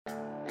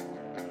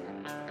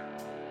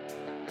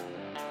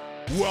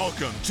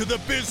Welcome to the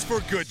Biz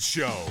for Good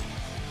Show,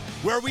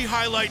 where we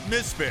highlight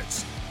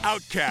misfits,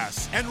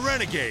 outcasts, and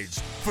renegades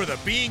for the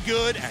being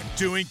good and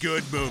doing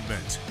good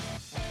movement.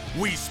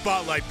 We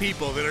spotlight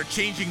people that are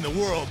changing the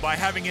world by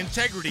having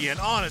integrity and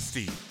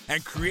honesty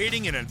and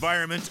creating an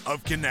environment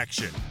of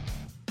connection,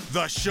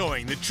 thus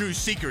showing the true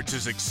secret to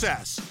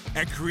success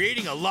and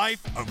creating a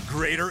life of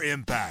greater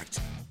impact.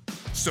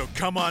 So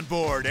come on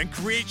board and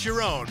create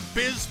your own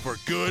Biz for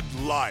Good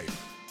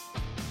life.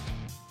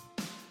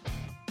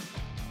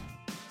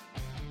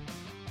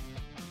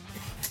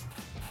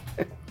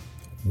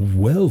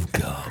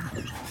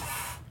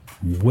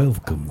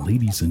 Welcome,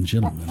 ladies and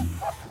gentlemen.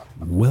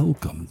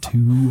 Welcome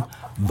to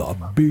the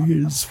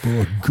Biz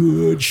for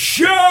Good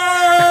Show!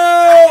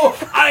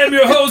 I am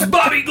your host,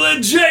 Bobby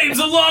Glenn James,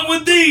 along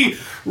with the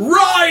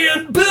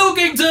Ryan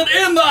Pilkington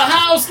in the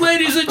house,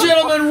 ladies and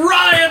gentlemen.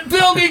 Ryan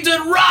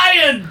Pilkington.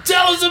 Ryan,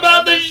 tell us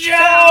about the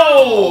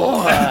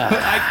show!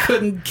 I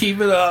couldn't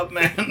keep it up,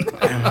 man.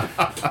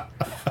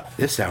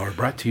 This hour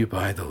brought to you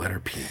by the letter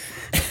P.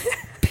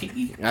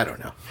 P? I don't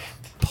know.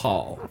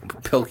 Paul.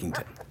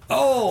 Pilkington.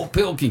 Oh,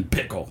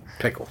 Pickle.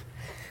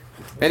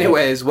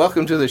 Anyways,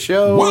 welcome to the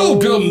show.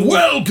 Welcome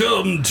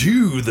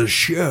to the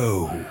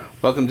show.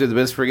 Welcome to the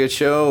Biz for Good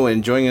Show,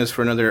 and joining us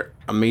for another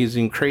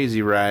amazing,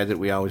 crazy ride that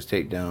we always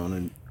take down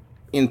and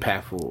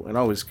impactful. It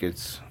always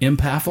gets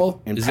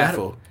Impactful?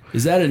 impactful.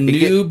 Is that a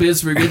new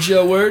Biz for Good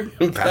Show word?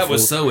 That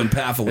was so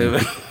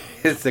impactful.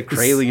 It's the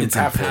crazy It's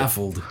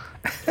impactful.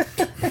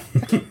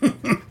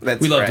 That's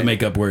We love right. to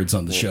make up words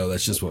on the show.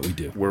 That's just what we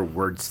do. We're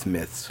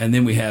wordsmiths. And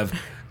then we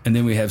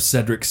have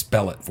Cedric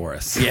spell it for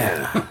us.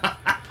 Yeah.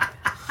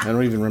 I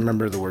don't even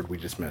remember the word we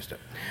just messed up.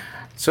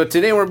 So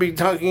today we'll be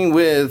talking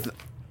with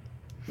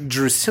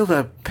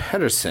Drusilla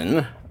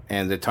Pedersen,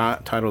 and the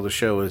title of the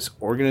show is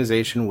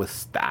Organization with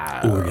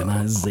Style.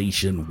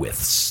 Organization with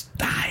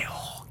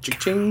style.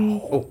 Cha-ching.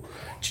 Oh,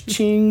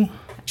 cha-ching.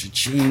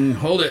 Cha-ching.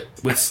 Hold it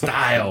with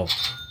style.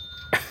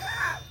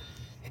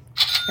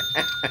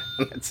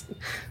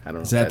 I don't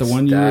know. Is that if the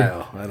one you were-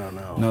 style. I don't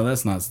know. No,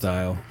 that's not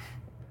style.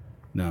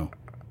 No.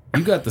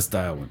 You got the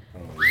style one.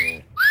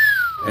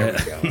 There we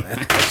go.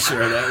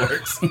 Sure, that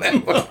works.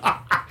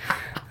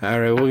 All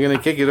right, we're going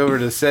to kick it over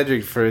to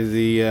Cedric for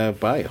the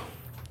bio.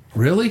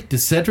 Really?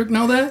 Does Cedric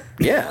know that?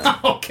 Yeah.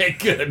 Okay,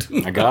 good.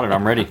 I got it.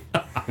 I'm ready.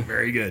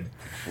 Very good.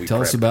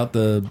 Tell us about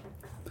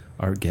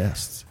our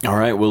guests. All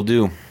right, we'll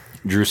do.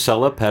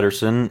 Drusilla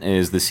Pedersen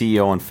is the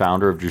CEO and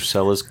founder of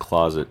Drusilla's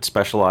Closet,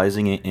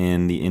 specializing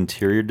in the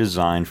interior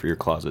design for your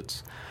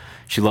closets.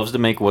 She loves to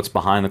make what's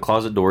behind the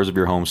closet doors of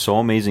your home so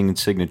amazing and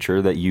signature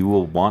that you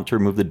will want to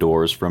remove the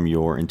doors from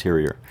your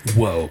interior.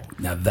 Whoa,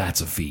 now that's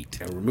a feat.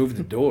 Now remove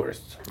the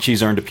doors.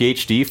 She's earned a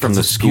PhD from the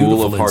It's School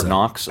beautiful of Hard inside.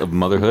 Knocks of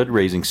Motherhood,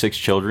 raising 6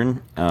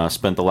 children.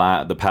 Spent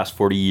the past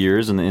 40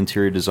 years in the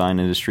interior design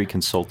industry,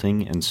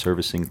 consulting and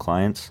servicing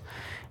clients,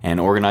 and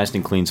organized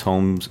and cleaned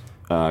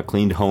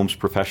homes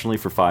professionally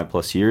for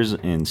 5+ years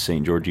in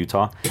St. George,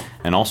 Utah,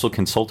 and also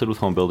consulted with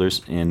home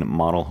builders in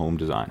model home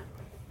design.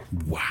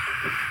 Wow.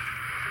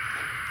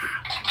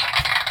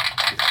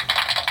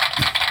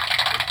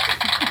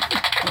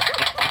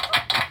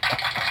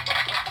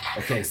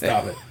 Okay,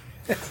 stop it.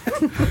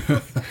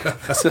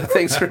 So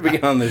thanks for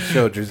being on the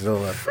show,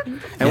 Drusilla.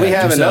 And we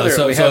have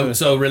Drusilla, another.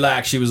 So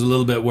relax. She was a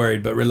little bit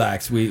worried, but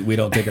relax. We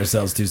don't take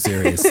ourselves too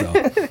serious.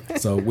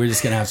 So we're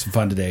just gonna have some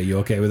fun today. You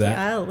okay with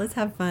that? Oh, let's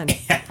have fun.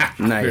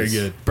 Nice. Very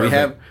good.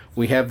 Perfect.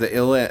 We have the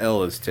Illa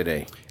Ellas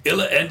today.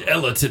 Illa and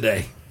Ella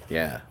today.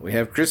 Yeah, we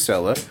have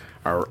Drusilla,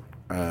 our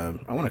I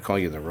want to call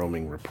you the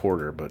roaming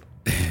reporter, but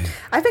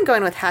I've been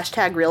going with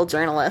hashtag real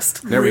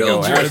journalist. there we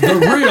go. The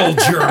real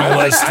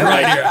journalist,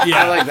 right here.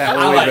 Yeah, I like that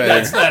one I way like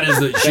better. that is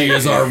that she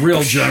is our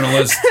real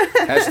journalist.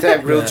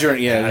 Hashtag real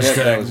journey. Yeah, that was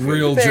Hashtag good.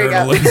 real There you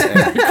go.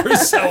 journalist.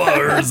 Priscilla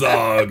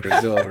Herzog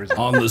Drusilla Herzog.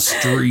 on the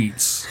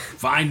streets,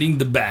 finding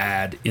the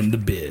bad in the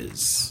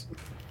biz.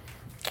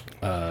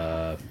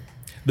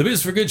 The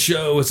Biz for Good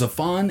Show is a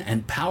fun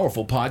and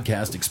powerful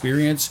podcast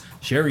experience,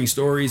 sharing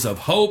stories of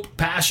hope,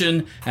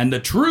 passion, and the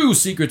true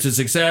secret to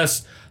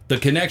success. The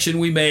connection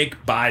we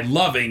make by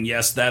loving.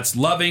 Yes, that's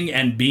loving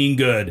and being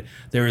good.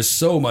 There is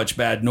so much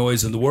bad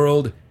noise in the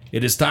world.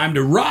 It is time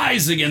to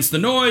rise against the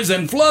noise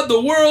and flood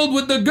the world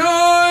with the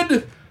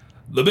good.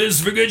 The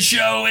Biz for Good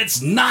Show,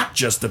 it's not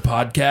just a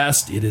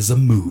podcast, it is a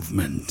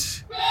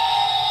movement.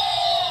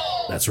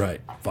 That's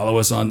right. Follow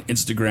us on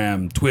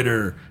Instagram,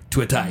 Twitter,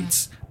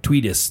 Twitites,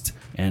 Tweetist,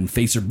 and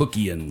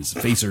Facerbookians.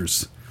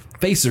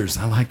 Facers,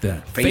 I like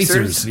that.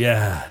 Facers?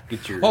 Yeah.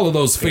 Get your All of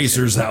those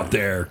facers out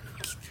there.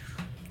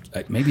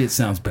 Maybe it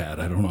sounds bad,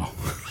 I don't know.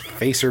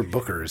 Facer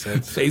Bookers.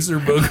 That's Facer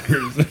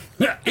bookers.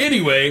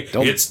 Anyway,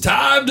 it's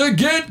time to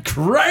get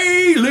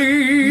crazy.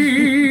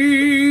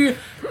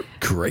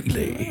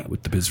 Crazy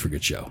with the Biz for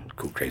Good Show.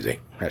 cool crazy.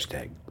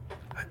 Hashtag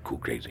cool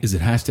crazy. Is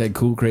it hashtag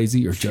cool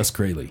crazy or just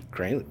crazy?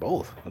 Crazy.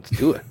 Both. Let's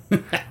do it.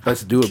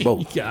 Let's do it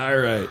both. Yeah, all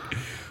right.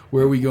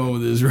 Where are we going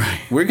with this,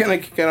 right? We're going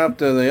to kick it up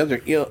to the other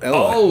Ella.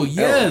 Oh,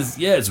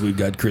 yes. We've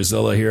got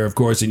Chrisella here, of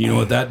course, and you know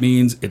what that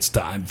means? It's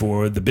time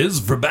for the Biz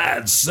for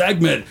Bad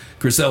segment.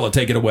 Chrisella,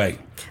 take it away.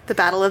 The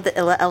battle of the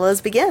Illa Ellas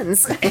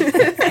begins.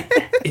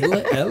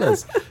 Illa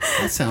Ellas.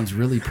 That sounds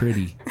really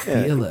pretty.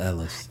 The Illa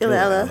Ellas. Illa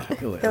Ella.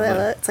 Illa Illa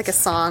Ella. It's like a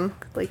song.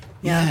 Like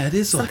Yeah, it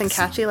is something like a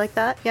song. catchy like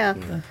that. Yeah.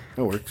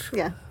 That works.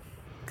 Yeah.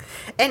 For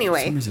some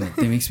Anyway, reason,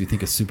 it makes me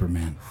think of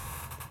Superman.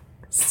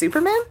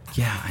 Superman?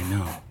 Yeah, I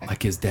know.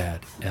 Like his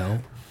dad,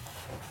 L.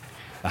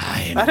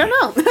 I don't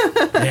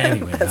know.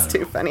 Anyway, That's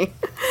too funny.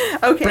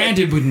 Okay.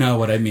 Brandon would know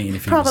what I mean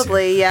if he was here.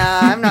 Probably, yeah.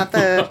 I'm not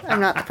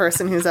the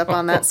person who's up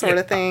on that sort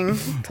of thing.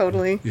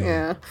 Totally.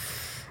 Yeah.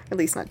 At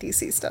least not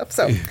DC stuff.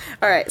 So,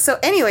 all right. So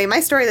anyway, my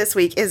story this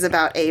week is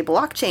about a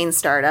blockchain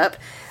startup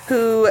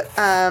who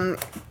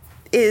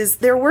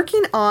they're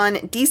working on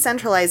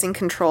decentralizing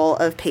control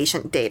of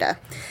patient data.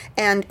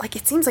 And like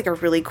it seems like a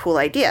really cool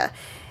idea.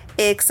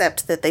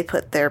 Except that they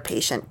put their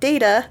patient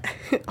data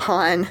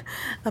on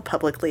a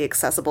publicly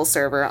accessible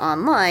server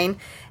online,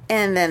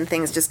 and then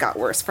things just got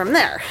worse from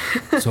there.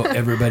 So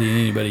everybody and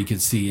anybody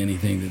could see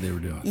anything that they were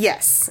doing.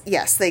 Yes,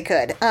 they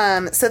could.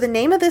 So the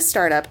name of this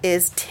startup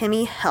is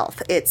Timi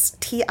Health. It's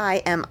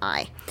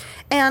TIMI.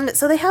 And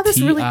so they have this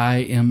really...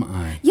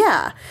 TIMI.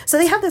 Yeah. So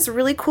they have this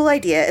really cool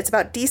idea. It's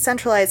about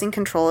decentralizing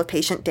control of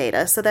patient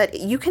data so that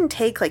you can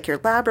take like your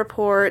lab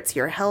reports,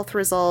 your health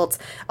results,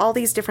 all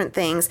these different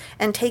things,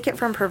 and take it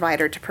from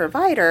provider to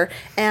provider.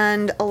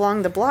 And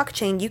along the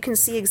blockchain, you can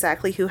see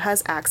exactly who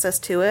has access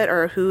to it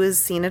or who has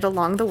seen it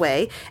along the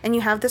way. And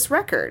you have this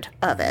record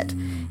of it.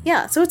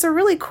 Yeah. So it's a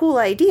really cool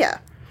idea.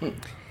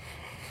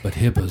 But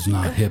HIPAA's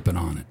not hipping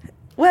on it.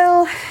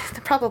 Well,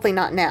 probably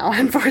not now,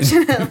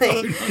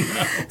 unfortunately.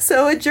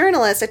 So a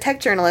tech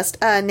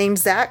journalist named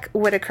Zach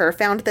Whitaker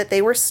found that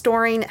they were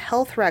storing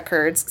health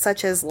records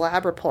such as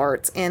lab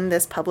reports in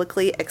this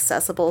publicly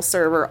accessible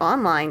server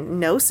online,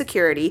 no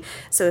security.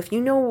 So if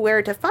you know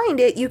where to find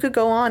it, you could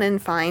go on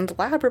and find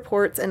lab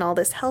reports and all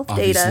this health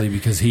Obviously, data.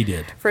 because he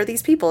did. For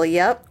these people,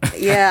 yep.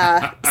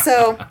 Yeah.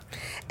 So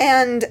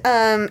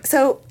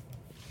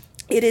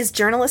it is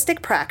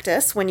journalistic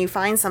practice when you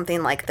find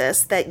something like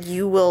this that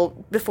you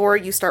will, before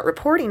you start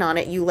reporting on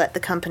it, you let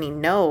the company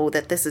know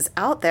that this is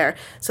out there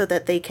so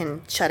that they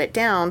can shut it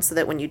down so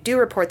that when you do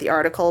report the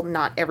article,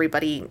 not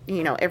everybody,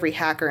 every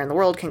hacker in the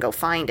world can go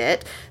find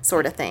it,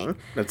 sort of thing.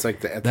 That's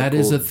like the ethical That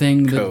is a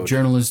thing code. that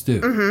journalists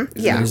do. Mm-hmm.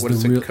 Yeah. What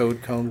is the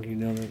code called? You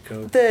know the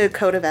code? The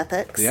code of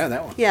ethics. Yeah,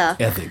 that one. Yeah.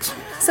 Ethics.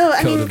 So,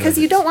 I Code mean, of because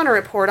you ethics. don't want to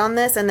report on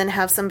this and then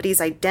have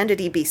somebody's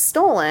identity be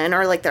stolen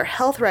or like their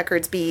health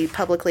records be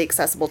publicly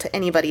accessible to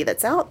anybody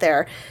that's out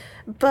there.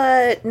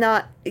 But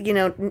not,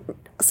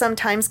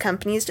 sometimes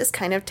companies just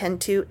kind of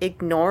tend to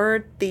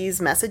ignore these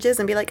messages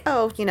and be like,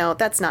 oh,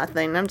 that's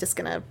nothing. I'm just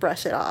going to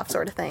brush it off,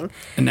 sort of thing.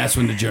 And that's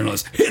when the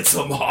journalist hits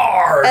them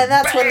hard. And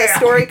that's when the Bam!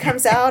 story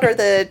comes out or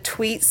the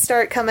tweets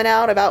start coming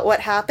out about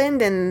what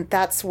happened. And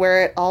that's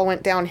where it all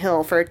went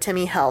downhill for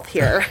Timi Health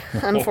here,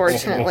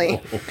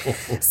 unfortunately.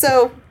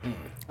 So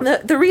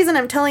the reason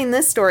I'm telling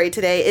this story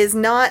today is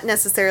not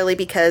necessarily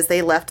because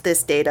they left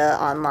this data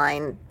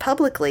online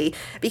publicly,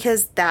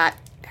 because that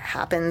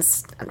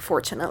happens,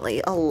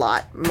 unfortunately, a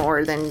lot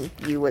more than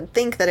you would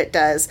think that it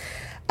does.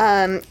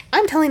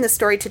 I'm telling the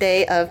story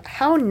today of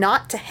how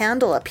not to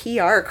handle a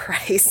PR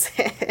crisis.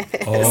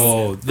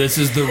 Oh, this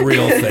is the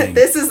real thing.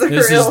 This is the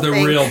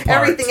thing. Real part.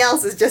 Everything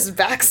else is just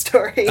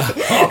backstory.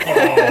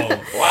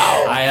 Oh,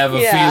 wow. I have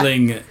a Yeah.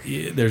 feeling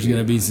there's going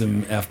to be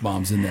some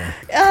F-bombs in there.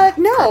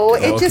 No,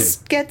 it Okay.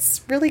 just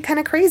gets really kind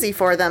of crazy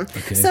for them.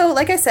 Okay. So,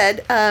 like I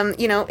said,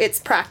 it's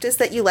practice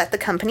that you let the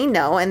company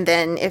know, and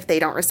then if they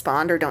don't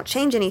respond or don't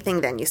change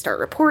anything, then you start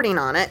reporting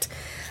on it.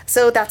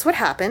 So that's what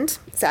happened.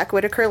 Zach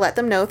Whitaker let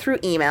them know through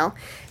email.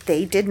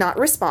 They did not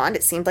respond.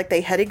 It seemed like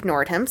they had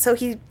ignored him. So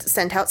he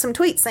sent out some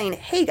tweets saying,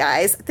 hey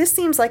guys, this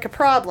seems like a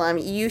problem.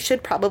 You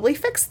should probably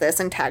fix this,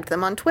 and tagged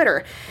them on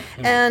Twitter.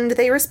 And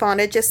they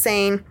responded just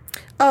saying,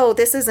 oh,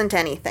 this isn't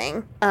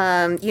anything.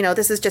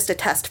 This is just a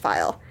test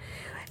file.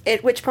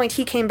 At which point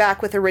he came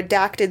back with a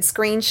redacted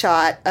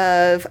screenshot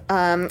of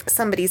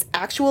somebody's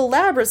actual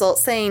lab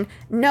results saying,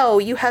 no,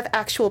 you have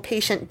actual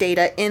patient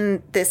data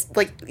in this.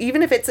 Like,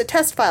 even if it's a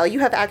test file,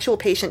 you have actual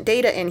patient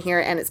data in here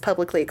and it's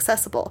publicly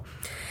accessible.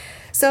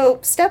 So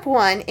step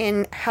one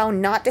in how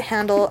not to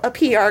handle a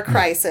PR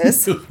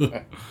crisis.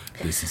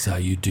 This is how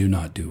you do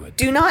not do it.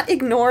 Do not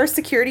ignore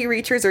security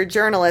reachers or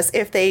journalists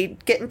if they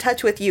get in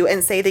touch with you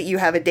and say that you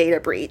have a data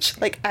breach.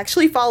 Like,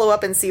 actually follow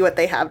up and see what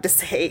they have to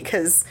say,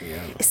 because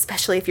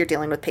especially if you're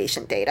dealing with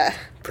patient data.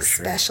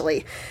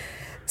 Especially.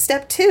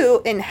 Step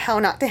two in how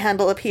not to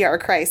handle a PR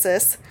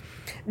crisis.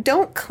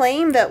 don't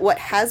claim that what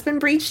has been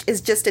breached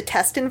is just a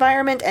test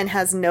environment and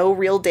has no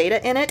real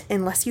data in it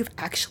unless you've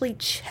actually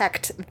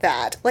checked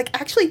that. Like,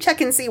 actually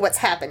check and see what's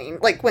happening.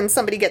 Like, when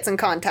somebody gets in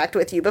contact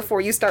with you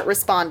before you start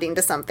responding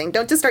to something.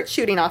 Don't just start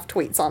shooting off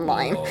tweets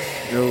online.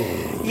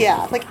 No.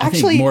 Yeah, like, I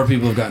actually... think more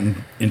people have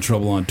gotten in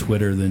trouble on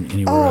Twitter than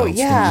anywhere else. Oh,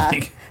 yeah. Don't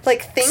you think?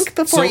 Like, think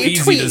before so you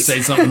easy tweet. to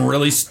say something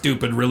really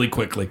stupid really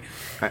quickly.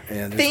 Yeah,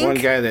 there's Think, one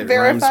guy that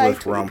verify, rhymes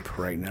with tweet. rump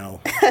right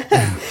now.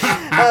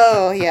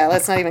 Oh, yeah,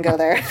 let's not even go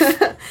there.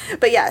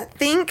 But yeah,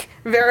 think,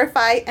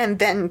 verify, and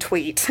then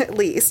tweet, at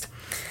least.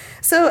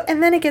 So,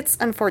 and then it gets,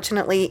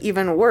 unfortunately,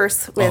 even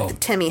worse with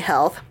Timmy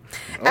Health.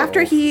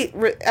 After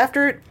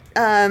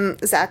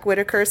Zach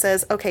Whitaker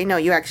says, okay, no,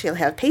 you actually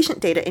have patient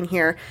data in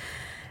here,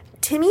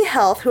 Timmy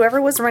Health, whoever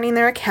was running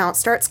their account,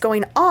 starts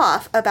going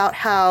off about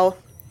how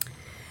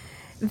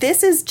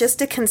this is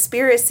just a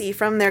conspiracy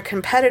from their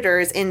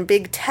competitors in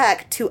big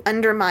tech to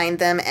undermine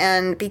them,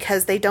 and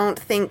because they don't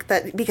think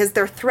that, because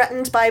they're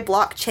threatened by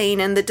blockchain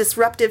and the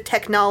disruptive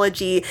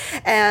technology,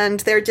 and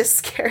they're just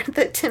scared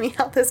that Timmy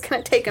Health is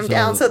going to take them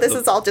down. So this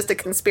is all just a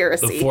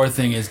conspiracy. The fourth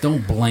thing is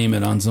don't blame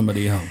it on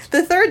somebody else.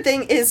 The third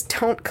thing is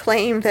don't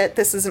claim that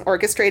this is an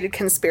orchestrated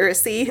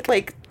conspiracy.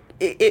 Like,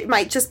 it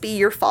might just be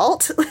your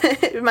fault.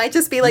 It might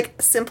just be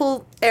like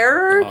simple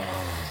error.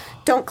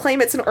 Don't claim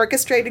it's an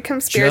orchestrated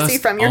conspiracy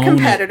Just from your own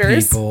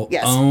competitors. it, people.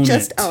 Yes, Own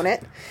just it. own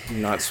it.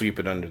 Not sweep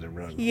it under the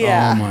rug.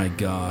 Yeah. Oh my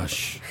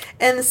gosh.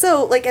 And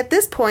so, like, at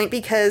this point,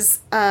 because,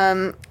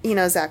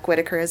 Zach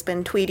Whitaker has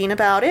been tweeting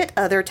about it,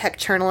 other tech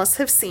journalists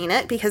have seen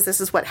it, because this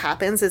is what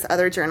happens, is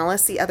other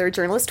journalists see other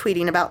journalists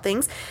tweeting about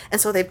things, and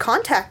so they've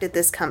contacted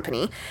this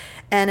company,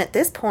 and at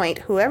this point,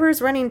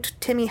 whoever's running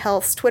Timmy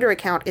Health's Twitter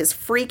account is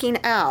freaking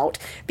out,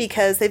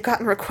 because they've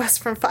gotten requests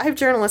from 5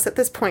 journalists at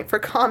this point for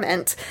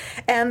comment,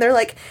 and they're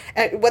like,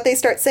 what they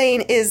start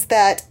saying is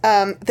that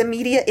the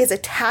media is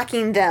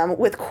attacking them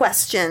with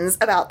questions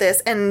about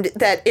this, and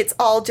that it's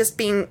all just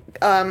being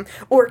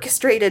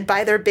orchestrated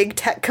by their big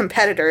tech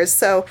competitors.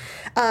 So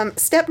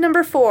step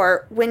number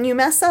 4, when you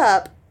mess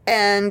up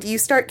and you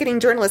start getting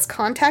journalists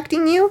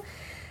contacting you,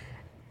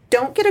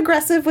 don't get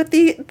aggressive with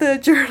the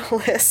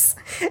journalists,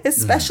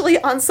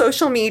 especially on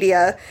social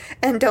media,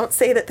 and don't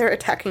say that they're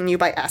attacking you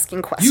by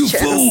asking questions. You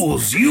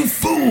fools! You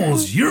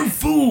fools! You're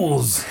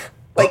fools!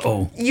 Like,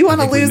 you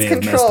want to lose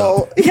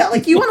control. Yeah,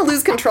 like, you want to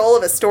lose control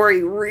of a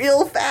story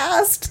real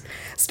fast.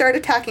 Start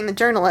attacking the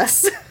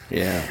journalists.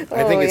 Yeah.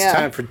 I think it's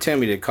time for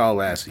Timmy to call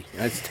Lassie.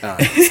 That's time.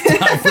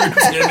 Time for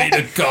Timmy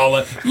to call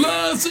it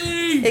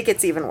Lassie! It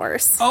gets even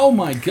worse. Oh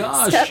my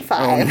gosh. Step 5.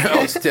 Oh,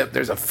 no,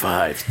 there's a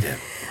 5 step.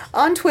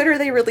 On Twitter,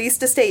 they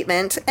released a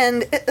statement,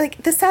 and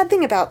the sad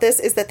thing about this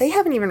is that they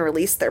haven't even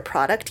released their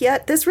product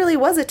yet. This really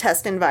was a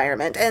test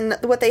environment, and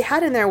what they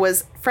had in there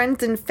was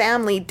friends and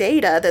family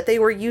data that they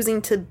were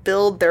using to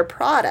build their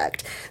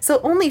product.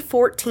 So only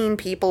 14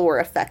 people were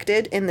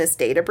affected in this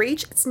data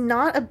breach. It's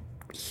not a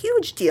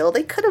huge deal.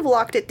 They could have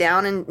locked it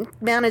down and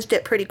managed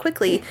it pretty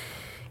quickly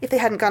if they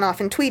hadn't gone off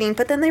and tweeting,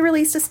 but then they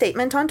released a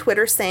statement on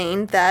Twitter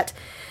saying that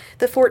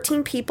the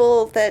 14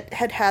 people that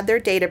had their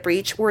data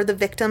breach were the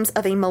victims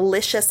of a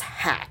malicious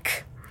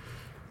hack.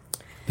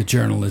 The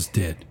journalist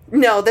did.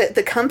 No,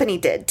 the company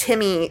did.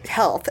 Timmy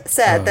Health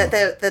said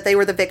that they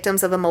were the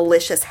victims of a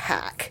malicious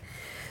hack.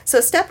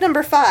 So step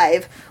number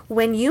 5,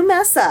 when you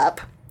mess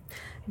up,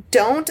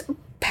 don't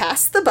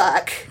pass the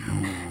buck.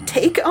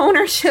 Take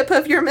ownership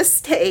of your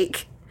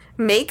mistake.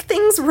 Make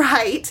things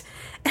right.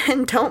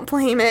 And don't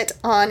blame it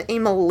on a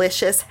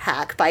malicious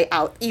hack by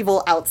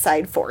evil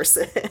outside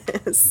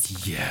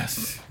forces.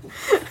 Yes.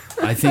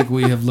 I think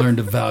we have learned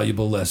a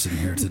valuable lesson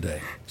here today.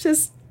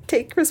 Just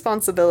take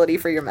responsibility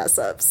for your mess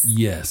ups.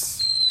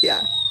 Yes.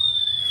 Yeah.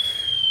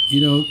 You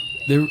know,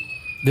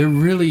 there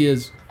really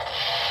is,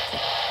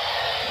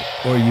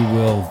 or you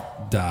will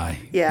die.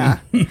 Yeah.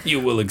 You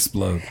will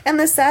explode. And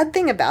the sad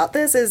thing about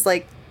this is,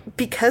 like,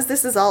 because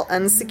this is all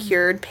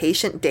unsecured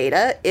patient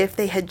data, if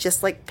they had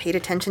just, like, paid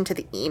attention to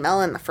the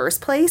email in the first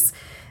place,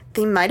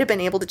 they might have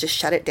been able to just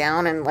shut it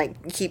down and,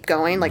 like, keep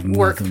going, like,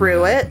 work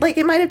through it. Like,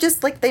 it might have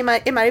just, like, it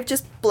might have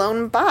just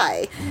blown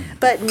by.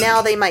 But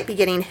now they might be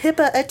getting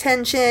HIPAA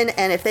attention,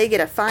 and if they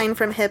get a fine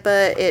from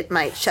HIPAA, it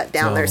might shut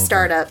down their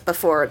startup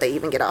before they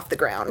even get off the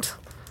ground.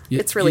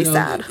 It's really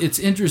sad. It's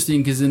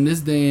interesting because in this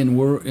day and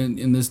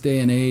in this day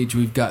and age,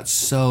 we've got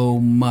so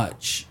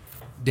much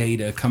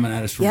data coming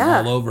at us from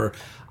all over.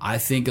 I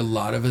think a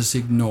lot of us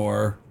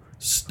ignore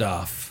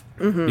stuff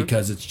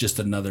because it's just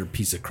another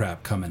piece of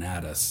crap coming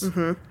at us.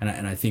 And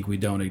I think we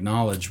don't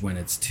acknowledge when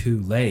it's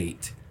too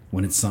late,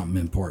 when it's something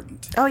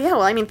important. Oh, yeah.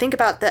 Well, I mean, think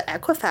about the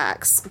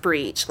Equifax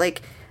breach.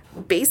 Like,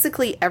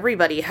 basically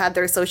everybody had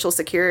their Social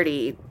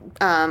Security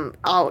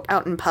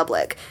out in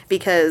public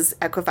because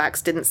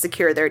Equifax didn't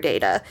secure their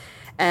data.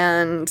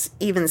 And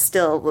even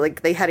still,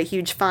 like, they had a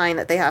huge fine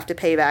that they have to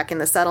pay back in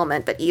the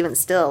settlement. But even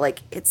still, like,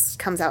 it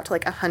comes out to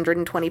like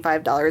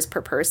 $125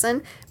 per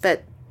person.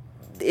 But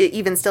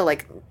even still,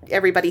 like,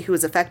 everybody who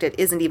was affected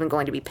isn't even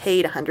going to be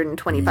paid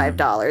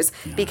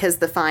 $125 because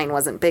the fine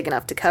wasn't big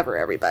enough to cover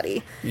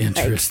everybody.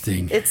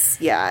 Interesting. Like,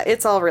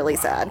 it's all really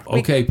sad.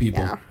 Okay,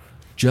 people, yeah.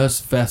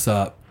 just fess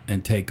up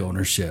and take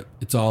ownership.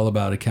 It's all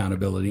about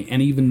accountability.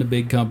 And even the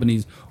big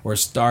companies or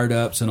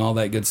startups and all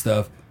that good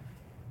stuff,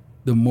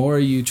 the more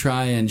you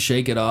try and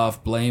shake it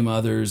off, blame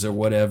others or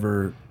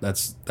whatever,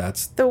 that's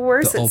the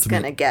worse the it's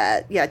going to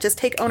get. Yeah, just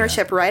take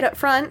ownership right up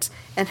front,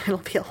 and it'll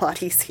be a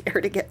lot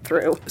easier to get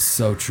through.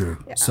 So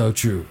true. Yeah. So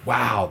true.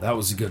 Wow, that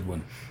was a good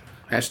one.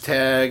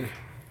 Hashtag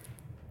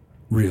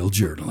real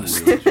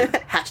journalist.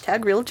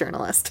 Hashtag real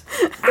journalist.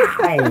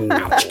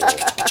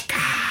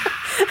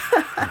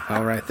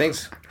 All right,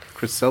 thanks,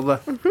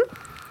 Priscilla.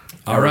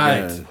 All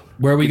right.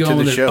 Where are we going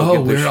with it?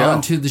 Oh, we're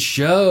on to the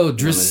show.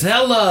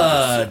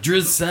 Drusilla,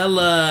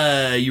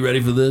 you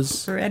ready for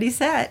this? Ready,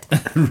 set.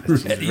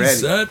 Ready,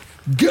 set,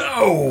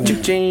 go!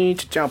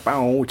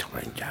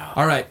 All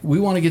All right, we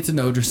want to get to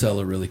know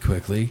Drusilla really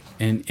quickly,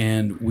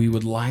 and we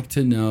would like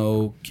to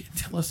know,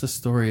 tell us a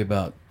story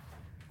about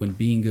when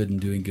being good and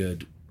doing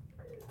good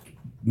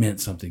meant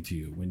something to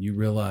you, when you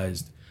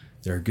realized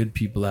there are good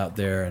people out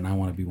there, and I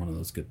want to be one of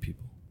those good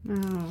people.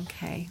 Oh,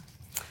 okay.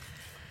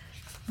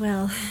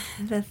 Well,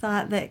 the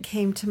thought that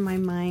came to my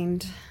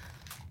mind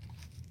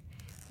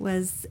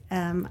was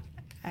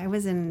I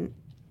was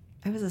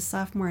a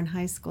sophomore in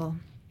high school,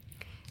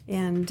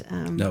 and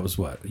that was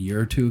what, a year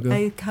or two ago?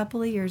 A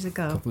couple of years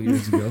ago.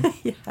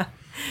 Yeah,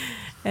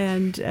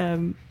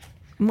 and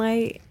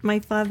my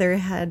father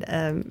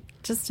had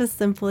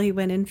he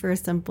went in for a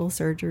simple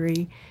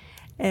surgery,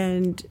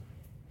 and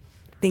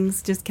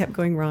things just kept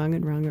going wrong,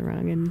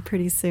 and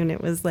pretty soon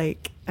it was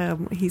like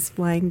he's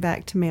flying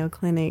back to Mayo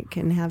Clinic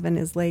and having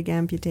his leg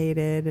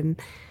amputated and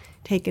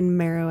taking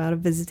marrow out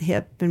of his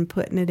hip and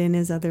putting it in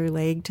his other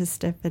leg to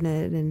stiffen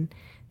it, and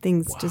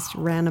things just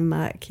ran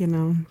amok,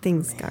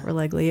 things got real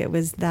ugly. It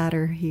was that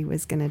or he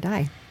was going to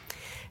die.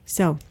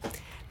 So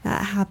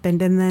that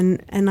happened,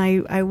 and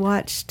I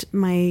watched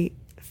my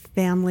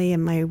family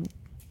and my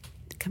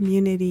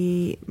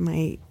community,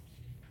 my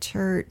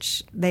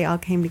church, they all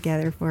came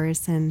together for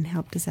us and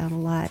helped us out a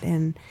lot,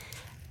 and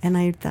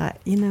I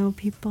thought,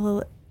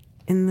 people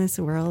in this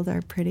world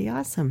are pretty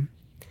awesome.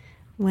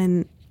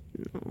 When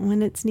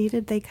it's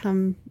needed, they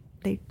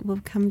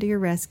will come to your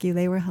rescue,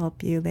 they will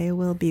help you, they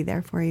will be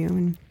there for you,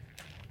 and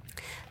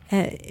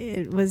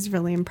it was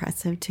really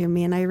impressive to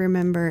me. And I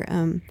remember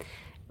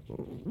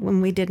when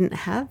we didn't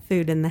have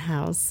food in the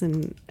house,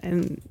 and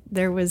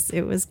it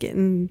was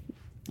getting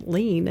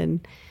lean,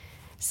 and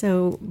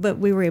so, but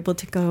we were able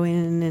to go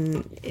in,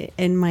 and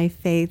in my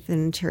faith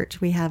and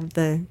church, we have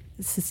the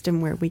system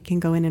where we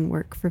can go in and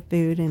work for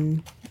food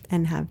and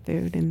have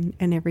food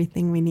and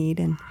everything we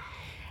need.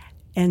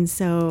 And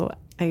so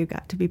I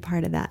got to be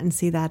part of that and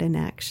see that in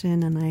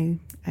action, and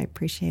I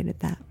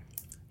appreciated that.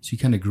 So you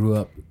kind of grew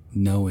up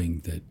knowing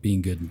that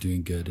being good and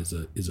doing good is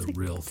a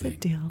real thing.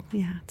 It's a deal.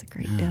 Yeah, it's a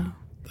great deal.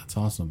 That's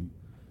awesome.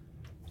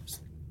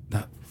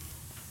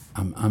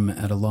 I'm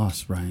at a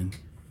loss, Ryan.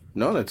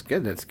 No, that's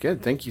good. That's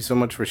good. Thank you so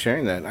much for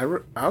sharing that. I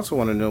also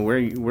want to know where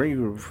you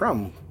were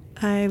from.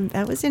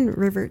 That was in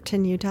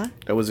Riverton, Utah.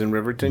 That was in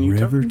Riverton,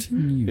 Utah?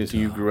 Riverton, Utah. So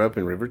you grew up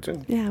in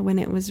Riverton? Yeah, when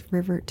it was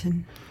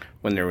Riverton.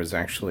 When there was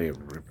actually a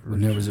river.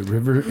 When there was a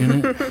river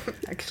in it?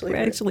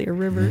 Actually a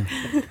river.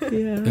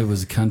 Yeah. It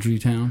was a country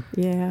town?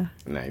 Yeah.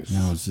 Nice.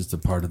 No, it's just a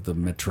part of the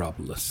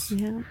metropolis.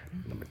 Yeah.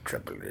 The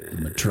metropolis.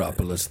 The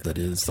metropolis that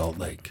is Salt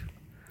Lake.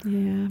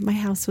 Yeah. My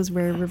house was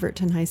where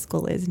Riverton High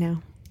School is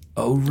now.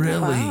 Oh,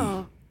 really?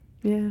 Wow.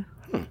 Yeah.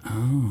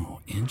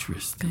 Oh,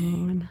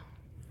 interesting.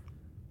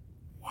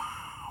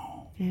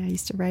 Wow. Yeah, I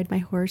used to ride my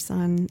horse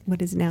on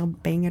what is now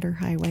Bangor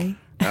Highway.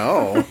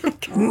 Oh.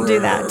 Couldn't do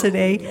that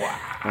today.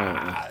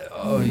 Wow.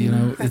 Oh,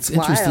 it's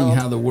interesting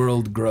how the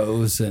world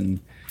grows,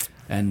 and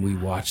we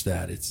watch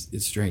that. It's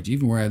strange.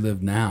 Even where I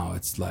live now,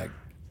 it's like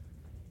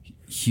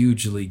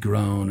hugely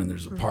grown, and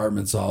there's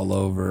apartments all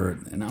over.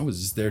 And I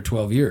was just there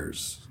 12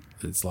 years.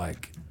 It's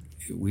like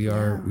we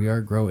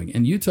are growing,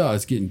 and Utah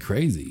is getting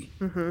crazy.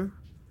 Mm-hmm.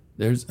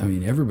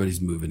 Everybody's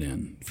moving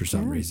in for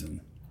some reason.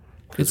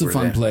 It's a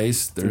fun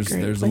place.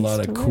 There's a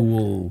lot of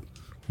cool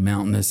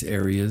mountainous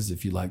areas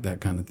if you like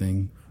that kind of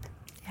thing.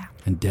 Yeah.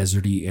 And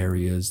deserty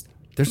areas.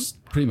 There's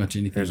pretty much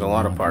anything. There's a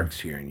lot of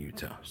parks here in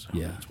Utah. So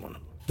yeah. That's one of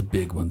them. The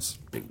big ones.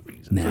 Big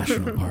reasons.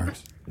 National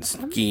parks.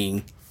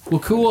 Skiing. Well,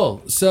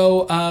 cool.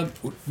 So,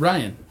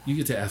 Ryan, you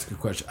get to ask a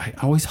question. I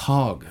always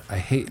hog. I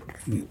hate...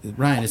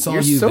 Ryan, it's all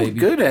You're you, so baby.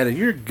 good at it.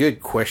 You're a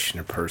good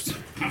questioner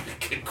person.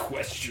 Good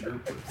questioner.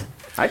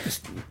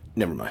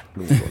 Never mind.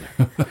 We won't go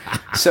there.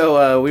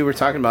 So we were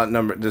talking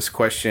about this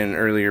question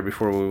earlier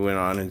before we went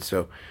on, and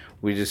so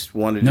we just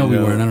wanted to know. No, we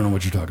weren't. I don't know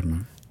what you're talking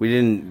about. We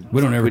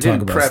don't ever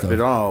talk about prep stuff at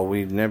all.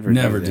 We never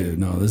do.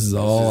 No, this is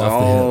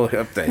all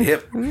up the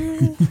hip.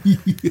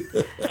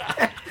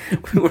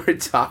 We were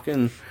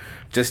talking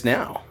just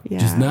now. Yeah.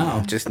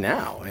 Just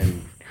now.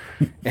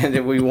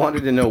 And we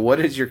wanted to know, what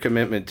is your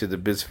commitment to the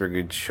Biz for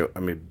Good show?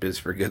 Biz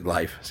for Good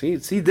life. See,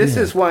 this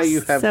is why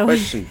you have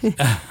questions.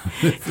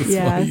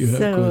 Yeah.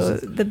 So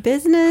the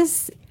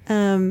business,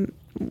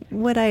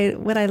 what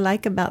I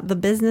like about the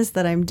business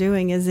that I'm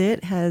doing is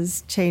it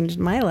has changed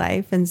my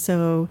life, and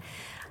so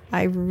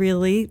I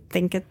really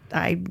think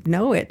I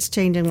know it's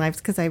changing lives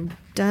because I've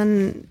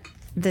done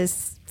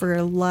this for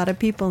a lot of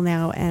people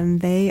now,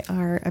 and they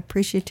are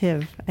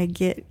appreciative. I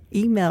get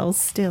emails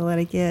still, and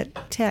I get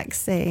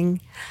texts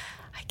saying,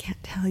 "I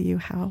can't tell you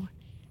how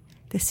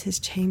this has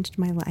changed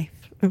my life."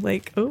 I'm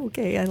like, "Oh,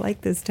 okay, I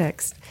like this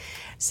text."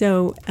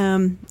 So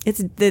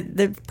it's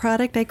the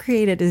product I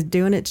created is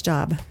doing its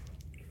job.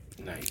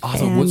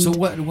 Awesome. And- So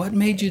what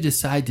made you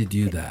decide to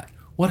do that?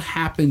 What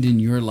happened in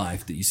your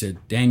life that you said,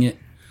 "Dang it,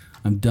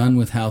 I'm done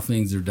with how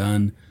things are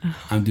done.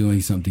 I'm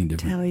doing something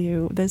different." Tell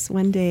you this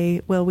one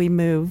day, well, we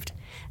moved,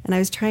 and I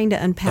was trying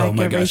to unpack Oh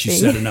my everything. gosh, you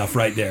said enough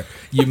right there.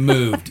 You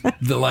moved.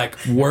 The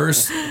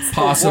worst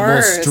possible,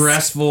 Worst.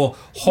 stressful,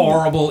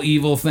 horrible,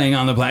 evil thing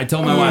on the planet. I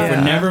told my wife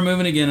we're never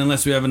moving again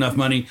unless we have enough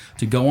money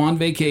to go on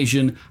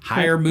vacation,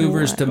 hire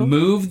movers to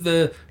move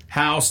the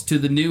house to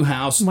the new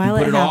house, While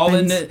and put it it all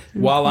in happens.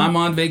 while I'm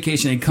on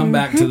vacation and come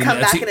back to the Come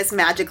that's back the- and it's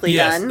magically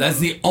yes, done. that's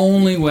the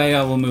only way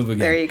I will move again.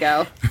 There you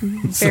go.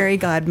 Fairy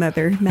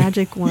godmother,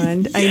 magic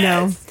wand. I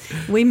know.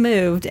 We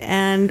moved,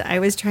 and I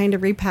was trying to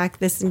repack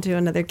this into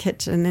another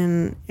kitchen,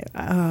 and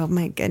oh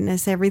my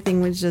goodness,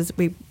 everything was just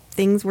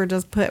things were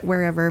just put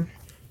wherever.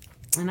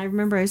 And I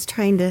remember I was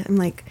I'm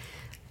like,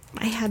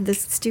 I had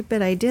this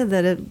stupid idea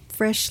that a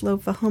fresh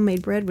loaf of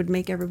homemade bread would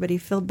make everybody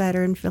feel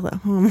better and feel at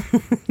home.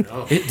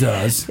 It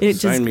does. It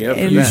Sign just me up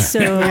for and that. so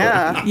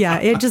Yeah.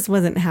 it just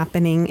wasn't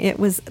happening. It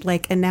was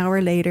like an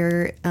hour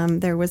later,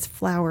 there was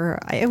flour.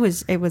 It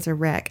was a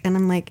wreck, and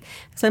I'm like,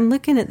 so I'm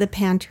looking at the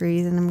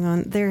pantries, and I'm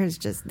going,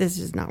 this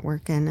is not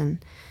working,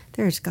 and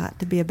there's got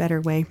to be a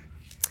better way.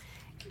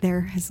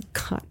 There has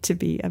got to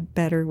be a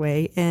better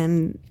way,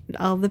 and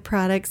all the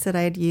products that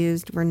I had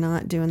used were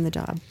not doing the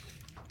job.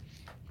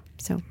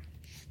 So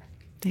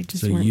they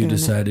just So weren't you doing it.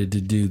 decided to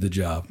do the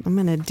job. I'm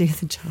going to do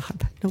the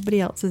job. Nobody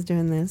else is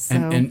doing this. So.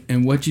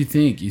 And what'd you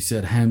think? You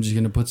said, "Hey, I'm just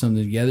going to put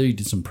something together." You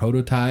did some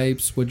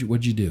prototypes.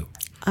 What'd you do?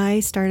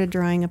 I started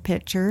drawing a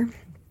picture.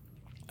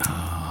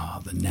 Oh,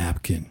 the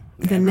napkin.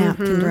 The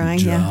napkin drawing,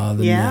 Draw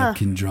the Yeah.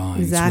 napkin drawings.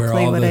 Exactly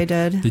where all what the, I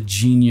did. The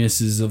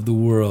geniuses of the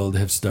world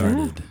have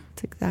started.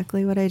 That's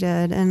exactly what I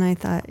did. And I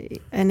thought,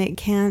 and it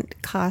can't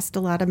cost a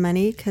lot of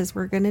money because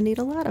we're going to need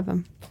a lot of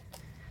them.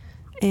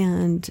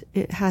 And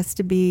it has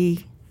to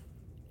be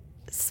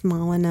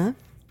small enough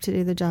to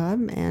do the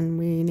job. And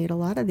we need a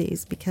lot of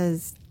these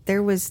because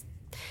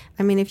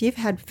if you've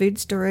had food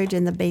storage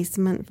in the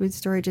basement, food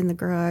storage in the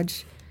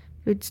garage,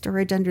 food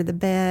storage under the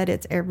bed,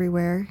 it's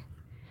everywhere.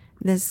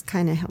 This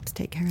kind of helps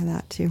take care of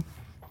that too.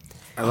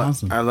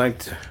 Awesome. I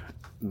liked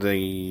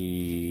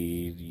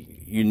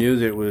you knew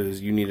that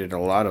you needed a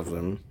lot of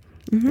them,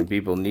 and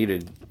people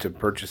needed to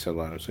purchase a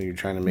lot of. So you're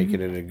trying to make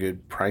it at a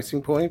good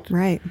pricing point,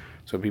 Right.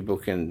 so people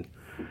can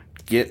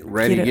get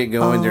ready, Get it get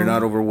going. They're all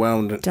not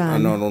overwhelmed,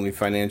 done. not only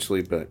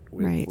financially, but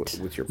with, Right.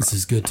 with your This product.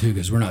 is good too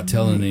because we're not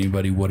telling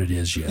anybody what it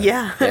is yet.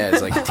 Yeah. Yeah,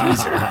 it's like a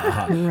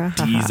teaser.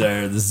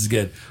 Teaser. This is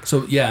good.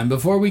 So yeah, and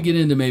before we get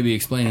into maybe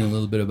explaining a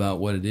little bit about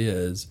what it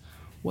is,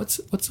 what's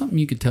something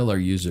you could tell our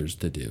users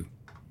to do?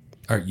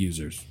 Our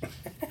users.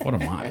 What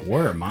am I?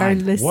 Where am I? Our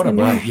What am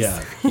I?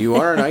 listeners. Yeah. You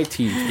are an IT.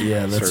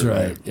 Yeah, that's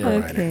certified right.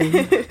 Yeah. provider.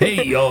 Okay.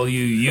 Hey, all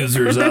you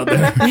users out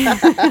there.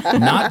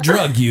 Not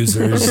drug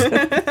users,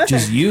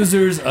 just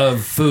users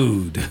of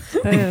food.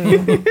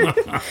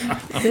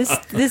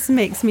 This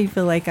makes me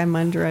feel like I'm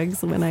on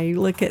drugs when I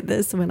look at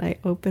this. When I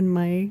open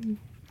my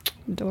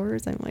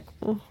doors, I'm like,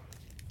 oh,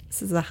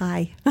 this is a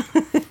high.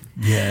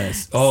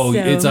 Yes. Oh, So,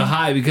 it's a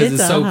high because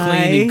it's it's so a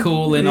clean and high.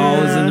 cool and all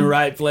is in Yeah. the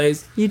right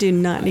place. You do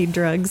not need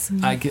drugs.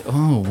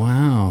 Oh,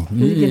 wow.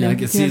 Yeah, I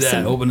can see have that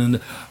some- opening.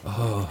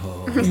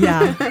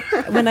 Yeah.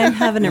 When I'm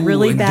having a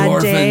really Ooh, bad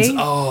endorphins. day,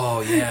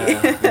 Oh,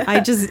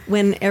 yeah.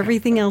 when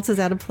everything else is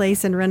out of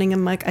place and running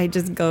amok, I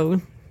just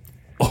go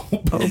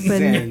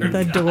open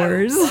the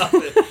doors.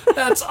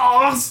 That's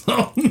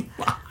awesome.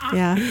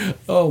 Yeah.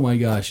 Oh, my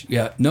gosh.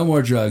 Yeah, no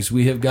more drugs.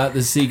 We have got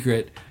the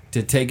secret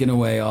to taking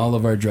away all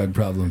of our drug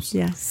problems.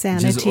 Yeah. Just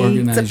Sanity.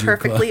 organize It's a your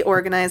perfectly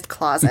organized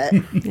closet.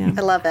 Yeah.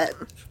 I love it.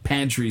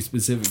 pantry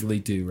specifically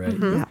too, right?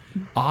 Yeah.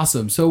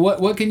 Awesome. So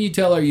what can you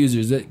tell our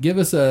users? Give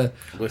us a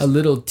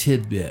little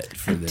tidbit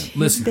for them.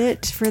 Listen,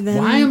 Bit for them.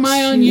 why am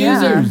I on to-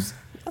 users?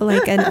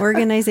 Like an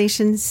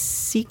organization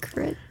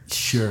secret.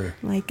 Sure.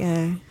 Like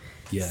a.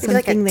 Yeah. Maybe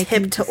like Something a they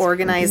can tip to just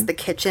organize do. the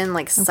kitchen,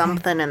 like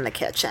something in the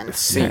kitchen.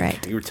 Sink.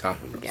 Right. You were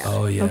talking about. Yeah.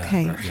 Oh yeah.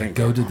 Okay. Yeah,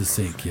 go to the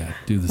sink. Yeah.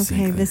 Do the sink.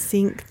 Okay, thing. the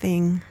sink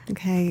thing.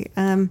 Okay.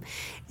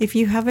 If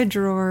you have a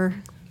drawer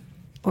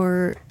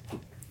or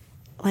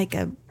like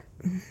a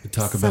We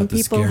talk some about the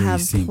people scary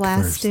have sink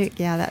plastic,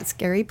 yeah, that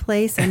scary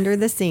place under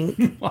the sink.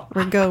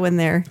 We're going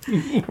there.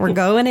 We're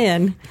going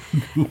in.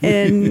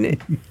 And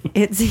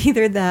it's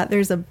either that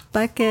there's a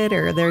bucket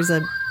or there's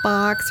a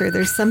box or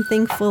there's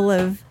something full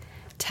of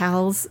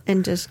towels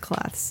and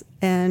dishcloths.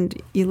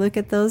 And you look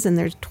at those and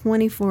there's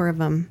 24 of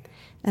them.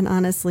 And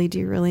honestly, do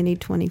you really need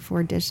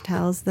 24 dish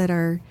towels that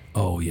are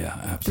Oh yeah,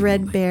 absolutely.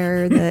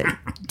 threadbare, that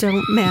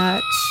don't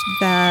match,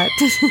 that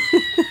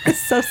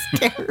it's so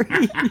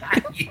scary,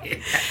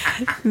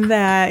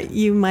 that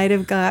you might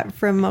have got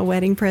from a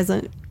wedding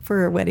present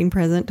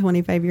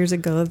 25 years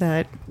ago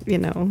that,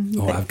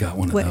 Oh, I've got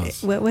one of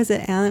those. What was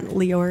it, Aunt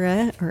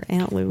Leora or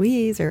Aunt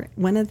Louise or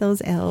one of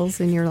those L's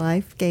in your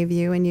life gave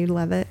you, and you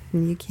love it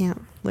and you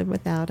can't live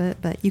without it,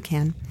 but you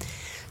can.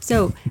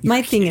 So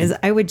my thing is,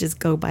 I would just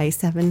go buy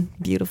 7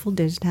 beautiful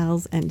dish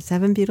towels and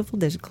 7 beautiful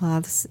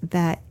dishcloths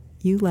that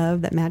you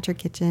love, that match your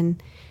kitchen.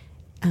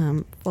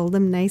 Fold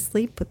them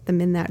nicely, put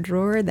them in that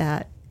drawer,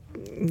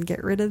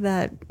 get rid of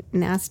that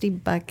nasty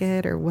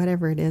bucket or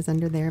whatever it is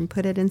under there, and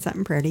put it in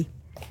something pretty.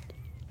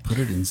 Put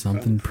it in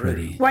something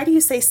pretty. Why do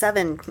you say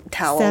 7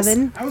 towels?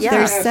 7? Yeah.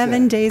 There's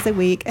 7 days a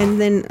week.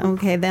 And then,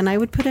 then I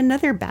would put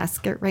another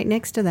basket right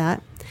next to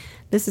that.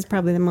 This is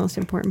probably the most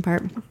important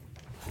part.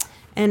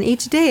 And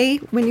each day,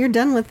 when you're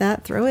done with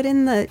that, throw it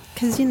in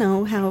because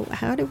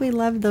how do we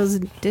love those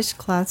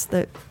dishcloths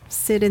that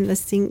sit in the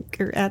sink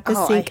or at the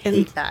sink, I and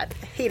hate that.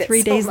 I hate it 3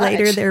 so days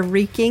later much. they're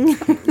reeking.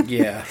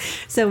 Yeah.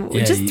 So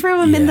Yeah, just throw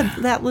them in yeah.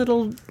 that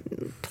little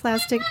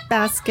plastic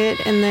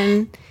basket, and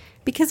then,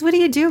 because what do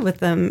you do with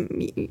them?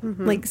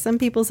 Like some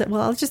people said,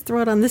 well, I'll just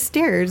throw it on the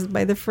stairs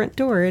by the front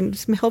door, and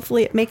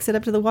hopefully it makes it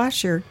up to the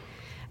washer.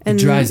 And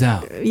dries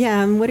out.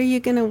 Yeah, and what are you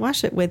going to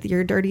wash it with?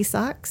 Your dirty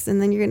socks?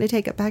 And then you're going to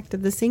take it back to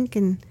the sink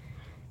and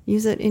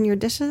use it in your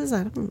dishes?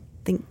 I don't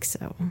think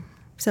so.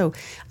 So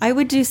I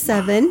would do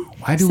 7.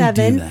 Why do we do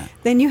 7. that?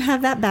 Then you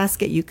have that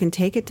basket. You can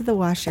take it to the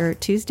washer.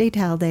 Tuesday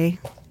towel day.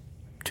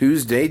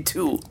 Tuesday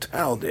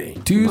towel day.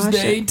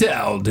 Tuesday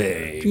Towel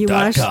Day. You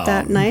wash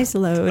that nice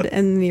load,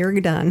 and you're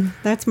done.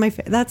 That's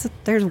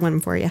there's one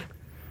for you.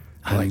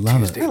 I love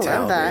Tuesday it. I love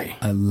towel that. day.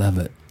 I love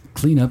it.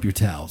 Clean up your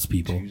towels,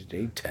 people.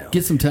 Tuesday towel.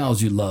 Get some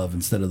towels you love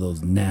instead of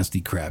those nasty,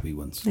 crappy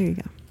ones. There you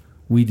go.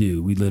 We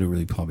do. We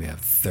literally probably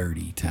have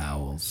 30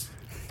 towels.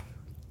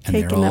 And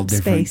Taking they're all up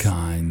different space.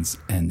 kinds,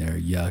 and they're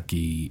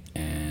yucky,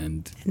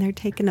 and And they're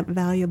taking up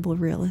valuable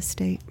real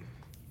estate.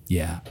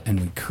 yeah, and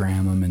we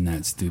cram them in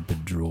that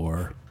stupid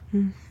drawer.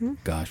 Mm-hmm.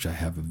 Gosh, I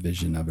have a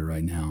vision of it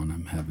right now, and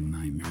I'm having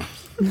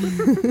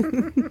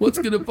nightmares. What's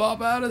gonna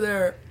pop out of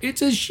there?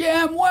 It's a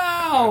sham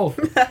wow!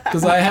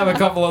 Because I have a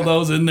couple of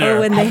those in there. Or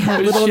when they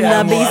have It's little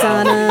sham nubbies wow.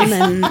 on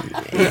them, and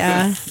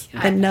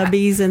the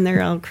nubbies, and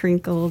they're all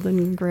crinkled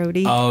and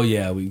grody. Oh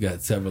yeah, we've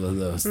got several of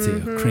those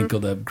too.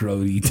 Crinkled up,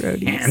 grody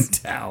hand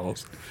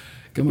towels.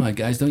 Come on,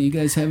 guys! Don't you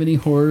guys have any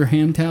horror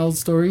hand towel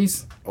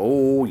stories?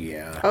 Oh,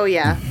 yeah. Oh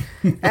yeah,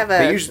 I have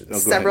They usually- go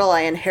several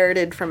I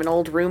inherited from an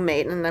old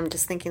roommate, and I'm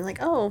just thinking like,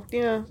 well,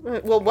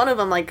 one of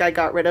them I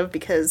got rid of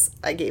because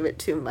I gave it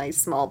to my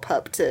small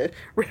pup to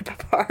rip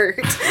apart.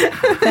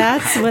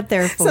 That's what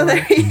they're for. So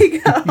there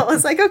you go. I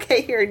was like,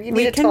 okay, here you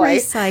we need a can toy.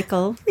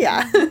 recycle.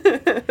 Yeah,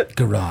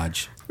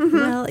 Garage.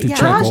 Well, To yeah. check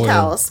garage oil.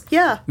 towels.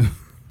 Yeah,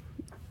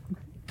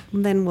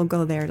 Then we'll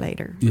go there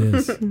later.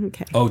 Yes.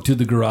 Okay. Oh, to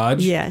the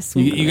garage. Yes.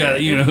 You got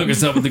to hook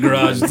us up with the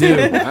garage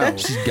too.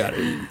 She's got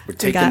it. We're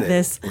taking got the,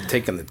 this. We're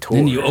taking the tour.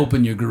 Then you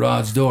open your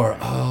garage door.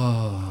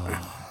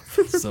 Oh,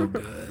 so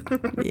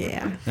good.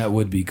 Yeah. That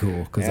would be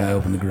cool because I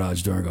open the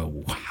garage door and go,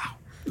 wow.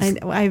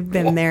 I've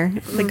been there.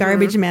 The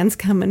garbage man's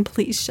coming.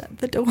 Please shut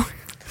the door.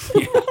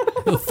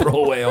 He'll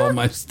throw away all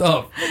my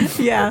stuff.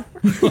 Yeah.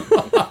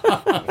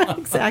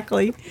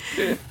 Exactly.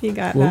 You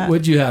got What, that.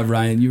 what'd you have,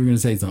 Ryan? You were going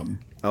to say something.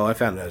 Oh, I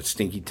found a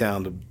stinky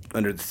towel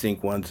under the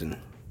sink once, and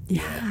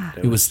Yeah.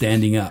 It was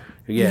standing up.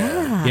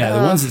 yeah. Yeah,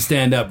 the ones that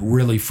stand up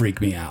really freak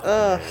me out.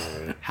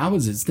 How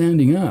is it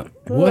standing up?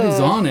 What is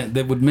on it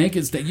that would make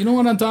it stand? You know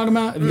what I'm talking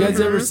about? Have you guys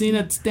ever seen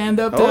a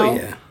stand-up towel? Oh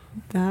yeah.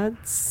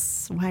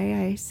 That's why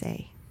I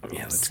say.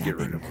 Yeah, let's get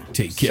rid of them.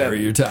 Take care of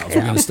your towels.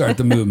 We're going to start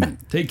the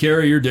movement. Take care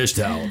of your dish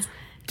towels.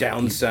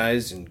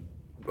 Downsize and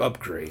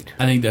upgrade.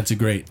 I think that's a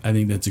great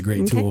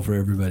tool for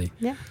everybody.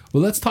 Yeah.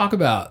 Well, let's talk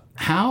about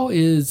how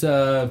is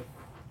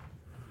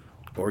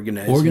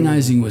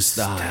Organizing with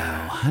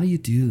style. How do you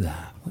do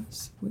that?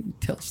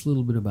 Tell us a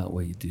little bit about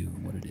what you do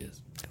and what it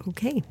is.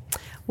 Okay.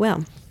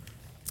 Well,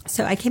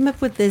 so I came up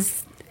with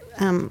this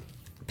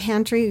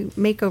pantry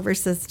makeover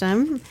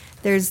system.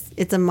 It's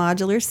a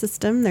modular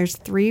system. There's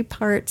 3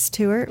 parts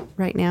to it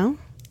right now.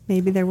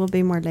 Maybe there will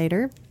be more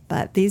later,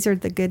 but these are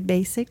the good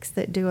basics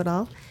that do it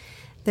all.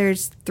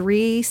 There's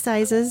 3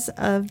 sizes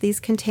of these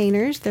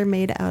containers. They're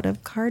made out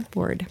of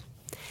cardboard.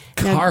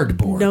 Now,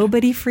 Cardboard.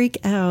 nobody freak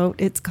out.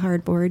 It's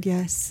cardboard,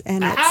 yes.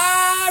 And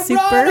it's super.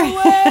 Run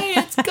away!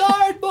 It's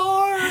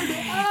cardboard!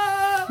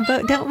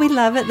 But don't we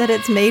love it that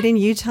it's made in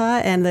Utah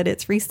and that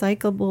it's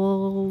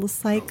recyclable,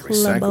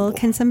 cyclable?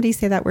 Can somebody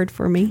say that word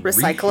for me?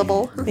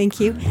 recyclable. Thank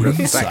you.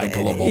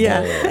 Recyclable.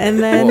 Yeah. And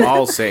then, Well,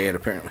 I'll say it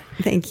apparently.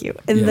 thank you.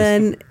 And Yes.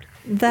 then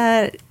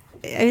that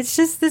it's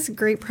just this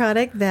great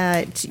product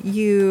that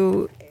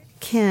you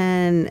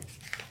can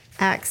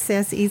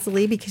access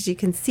easily because you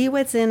can see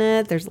what's in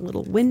it. There's a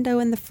little window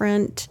in the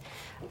front.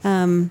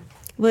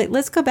 Well,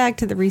 let's go back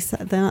to the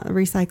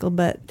recycle,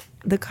 but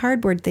the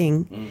cardboard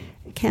thing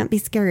can't be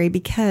scary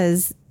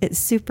because it's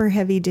super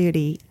heavy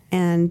duty.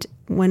 And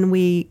when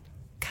we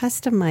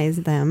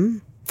customize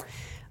them,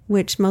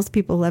 which most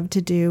people love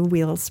to do,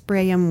 we'll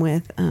spray them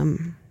with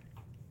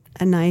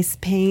a nice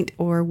paint,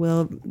 or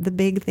the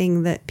big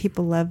thing that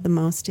people love the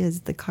most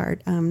is the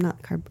cardboard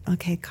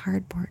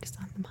is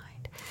on the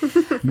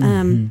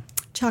mind.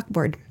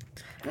 Chalkboard.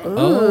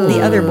 Oh.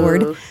 The other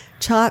board.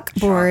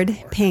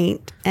 Chalkboard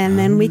paint, and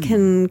then we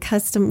can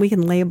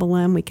label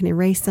them, we can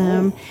erase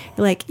them.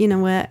 Like, you know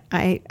what,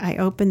 I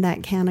opened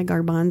that can of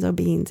garbanzo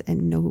beans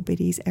and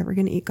nobody's ever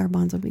going to eat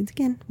garbanzo beans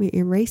again. We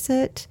erase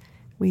it,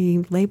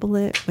 we label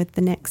it with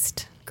the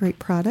next great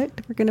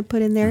product we're going to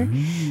put in there.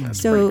 That's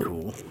So pretty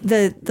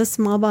cool. the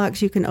small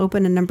box, you can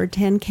open a number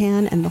 10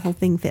 can and the whole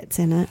thing fits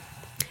in it,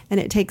 and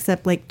it takes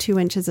up like 2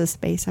 inches of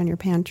space on your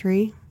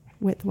pantry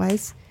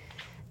width-wise.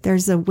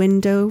 There's a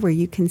window where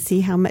you can see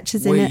how much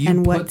is in it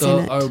and what's in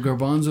it. Put the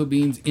garbanzo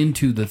beans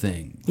into the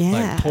thing. Yeah.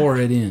 Like pour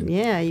it in.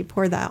 Yeah, you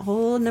pour that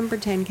whole number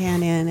 10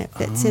 can in. It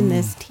fits in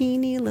this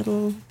teeny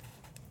little,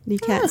 you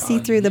can't see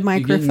through the You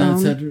getting that, microphone.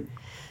 Cedric?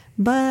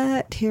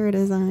 But here it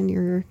is on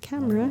your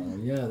camera. Oh,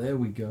 yeah, there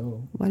we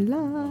go.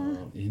 Voila.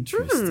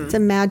 Interesting. It's a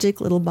magic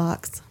little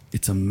box.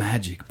 It's a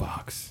magic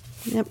box.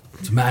 Yep.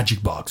 It's a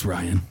magic box,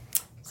 Ryan.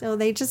 So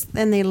they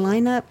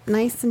line up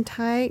nice and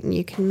tight, and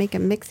you can make a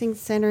mixing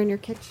center in your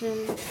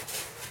kitchen.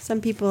 Some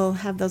people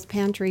have those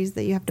pantries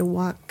that you have to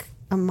walk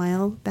a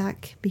mile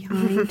back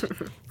behind.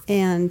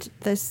 And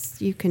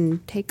you can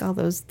take all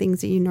those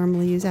things that you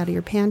normally use out of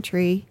your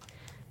pantry,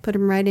 put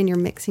them right in your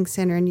mixing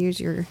center, and use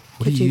your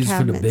What do you kitchen use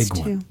for the cabinets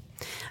big too. one?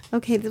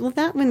 Okay, well,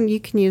 that one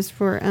you can use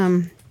for,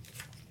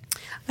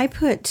 I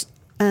put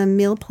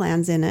meal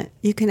plans in it.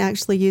 You can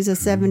actually use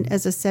as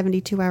a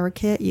 72-hour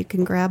kit. You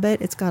can grab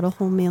it. It's got a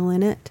whole meal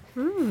in it.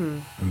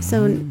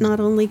 So not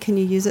only can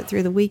you use it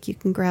through the week, you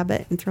can grab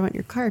it and throw it in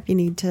your car if you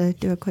need to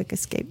do a quick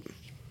escape.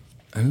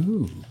 Oh,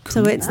 cool.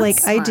 So it's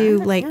like I do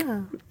smart, like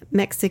yeah.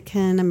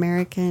 Mexican,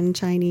 American,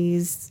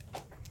 Chinese,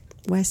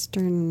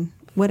 Western,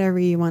 whatever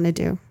you want to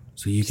do.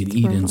 So you can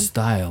eat in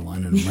style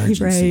on an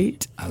emergency.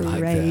 Right, I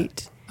like right.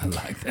 that. I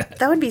like that.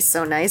 That would be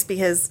so nice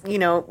because,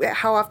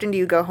 how often do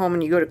you go home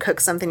and you go to cook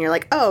something, you're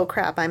like, oh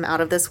crap, I'm out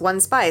of this one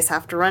spice,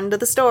 have to run to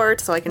the store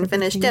so I can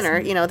finish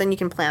dinner. Then you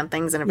can plan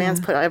things in advance,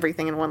 put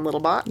everything in one little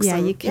box. Yeah,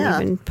 and- you can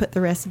even put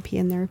the recipe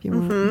in there if you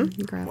want.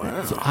 You can grab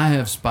it. So I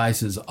have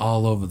spices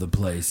all over the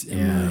place.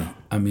 I'm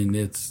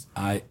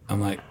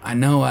like, I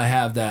know I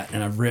have that,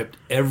 and I've ripped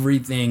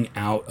everything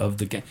out of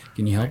the can.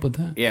 Can you help with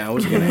that? Yeah, I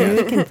was going to We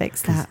ask. can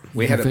fix that.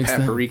 We had a fix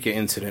that? paprika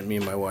incident, me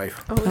and my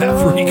wife.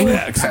 Paprika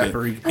accident.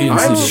 Paprika. Incident.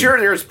 I'm sure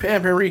there's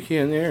paprika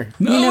in there.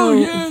 No,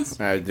 yes.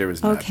 There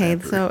was not Okay,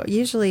 paprika. so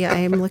usually I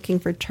am looking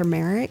for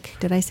turmeric.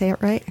 Did I say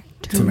it right?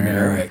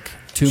 Turmeric.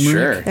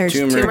 Sure. There's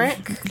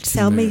Turmeric?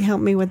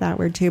 Help me with that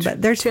word too.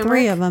 But there's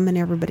Turmeric? 3 of them in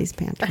everybody's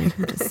pantry.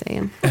 I'm just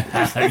saying.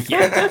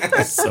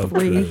 Yeah, so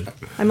 3. good.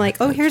 I'm like,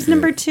 oh, here's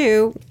number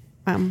 2.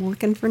 I'm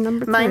looking for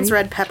number 3. Mine's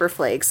red pepper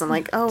flakes. I'm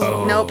like,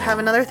 oh, nope, have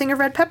another thing of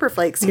red pepper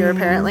flakes here,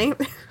 apparently.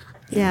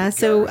 Yeah,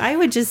 so I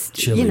would just,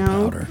 Chili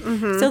powder.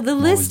 So the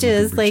list looking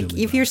is for like,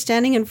 chili if you're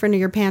standing in front of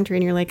your pantry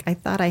and you're like, I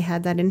thought I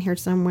had that in here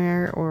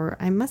somewhere, or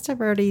I must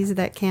have already used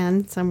that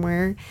can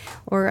somewhere,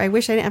 or I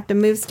wish I didn't have to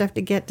move stuff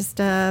to get to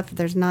stuff.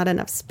 There's not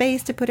enough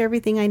space to put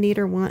everything I need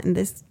or want in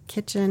this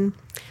kitchen,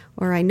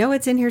 or I know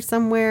it's in here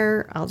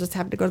somewhere. I'll just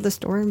have to go to the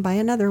store and buy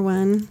another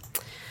one.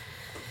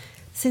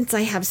 Since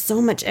I have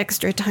so much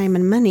extra time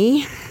and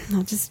money,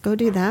 I'll just go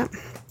do that.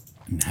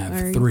 And have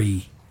Sorry.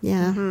 3.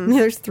 Yeah,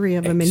 there's 3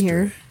 of them in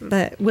here.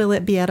 But will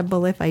it be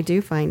edible if I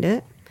do find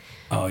it?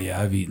 Oh,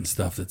 yeah, I've eaten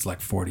stuff that's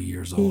like 40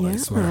 years old, I Yeah,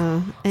 swear.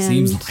 and-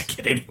 Seems like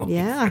it anyway.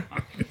 Yeah.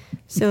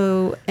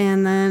 So,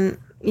 and then,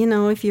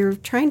 if you're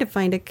trying to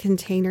find a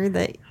container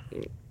that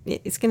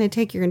it's going to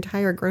take your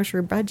entire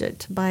grocery budget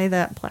to buy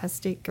that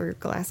plastic or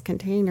glass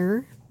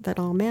container that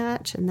all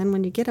match. And then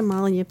when you get them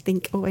all and you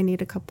think, oh, I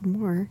need a couple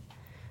more,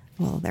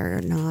 well,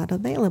 they're not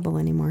available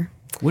anymore.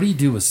 What do you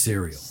do with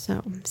cereal?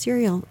 So,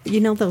 cereal,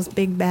 those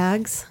big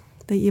bags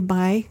that you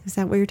buy? Is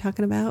that what you're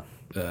talking about?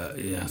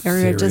 Yeah,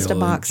 Or just a cereal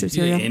box of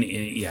cereal?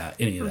 Any of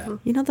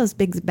that. Those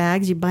big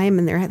bags, you buy them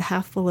and they're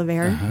half full of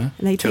air, and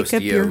they take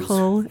up your Tostitos.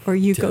 whole, or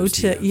you go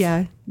to,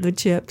 Tostitos. the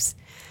chips.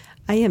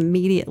 I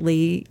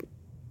immediately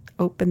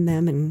open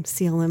them and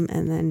seal them,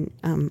 and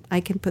then I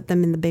can put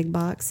them in the big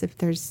box if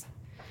there's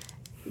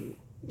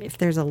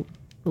a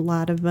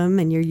lot of them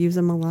and you use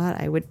them a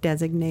lot. I would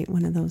designate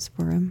one of those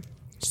for them.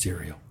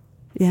 Cereal.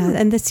 Yeah,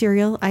 and the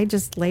cereal, I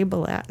just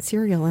label that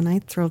cereal, and I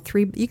throw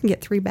 3. You can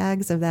get 3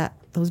 bags of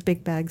those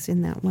big bags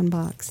in that one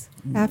box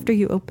after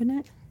you open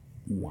it.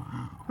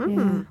 Wow.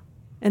 Yeah.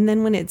 And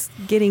then when it's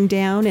getting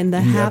down and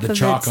the You half have the of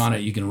chalk it's, on it.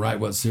 You can write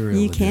what cereal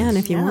you it can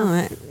is. if you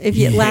want. If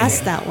it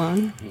lasts that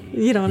long,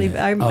 you don't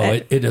even.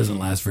 It doesn't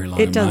last very long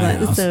it in my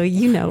doesn't. house. So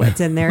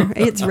what's in there.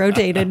 It's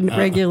rotated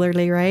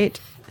regularly, right?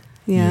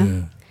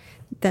 Yeah.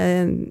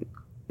 And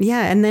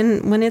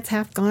then when it's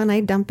half gone, I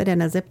dump it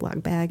in a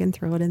Ziploc bag and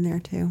throw it in there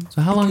too.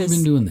 So how long have you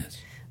been doing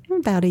this?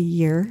 About a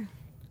year.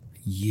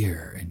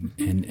 year,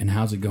 and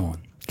how's it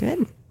going?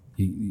 Good.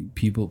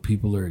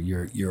 People are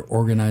you're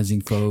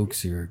organizing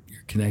folks. You're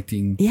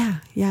connecting. Yeah.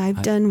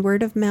 I've done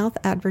word of mouth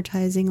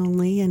advertising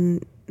only,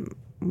 and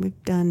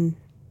we've done.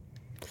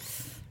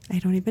 I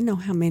don't even know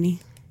how many.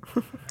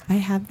 I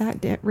have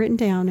that written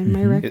down in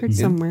my record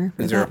somewhere.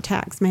 Without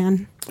tax,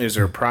 man. Is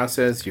there a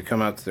process? You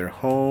come out to their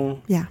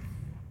home? Yeah.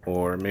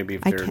 Or maybe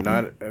if I they're can.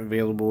 not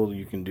available,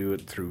 you can do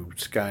it through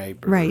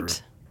Skype or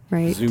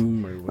Right.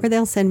 Zoom Or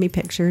they'll send me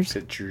pictures.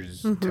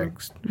 pictures,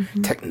 text,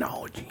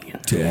 technology.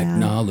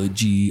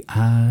 Technology,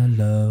 I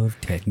love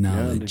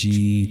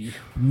technology,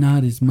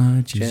 not as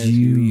much as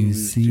you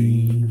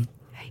see.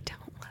 I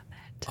don't love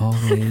it.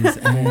 Always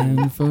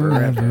and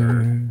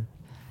forever.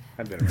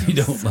 I've been around. You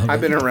don't love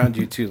I've it. been around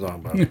you too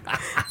long, Bob.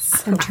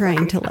 I'm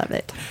trying to love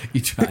it.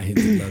 You try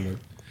to love it.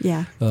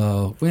 Yeah.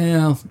 Oh,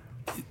 well,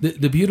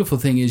 the beautiful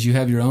thing is you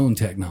have your own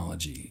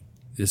technology.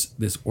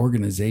 This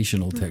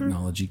organizational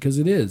technology, because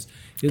it is.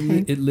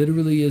 It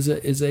literally is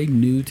a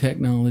new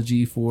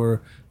technology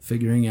for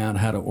figuring out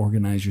how to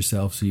organize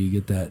yourself so you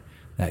get that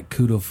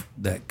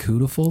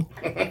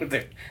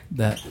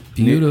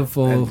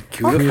beautiful All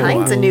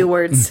kinds of new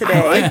words I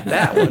today. like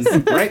that one.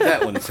 Write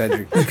that one,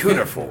 Cedric.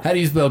 Beautiful. How do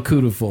you spell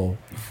cootiful?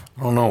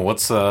 I don't know.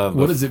 What's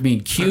What does it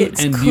mean? Cute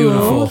It's and cool.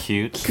 beautiful.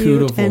 cute?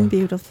 Cute and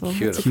beautiful.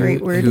 That's a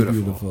great word.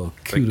 Beautiful.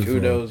 It's like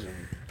kudos.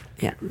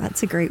 Yeah,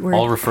 that's a great word.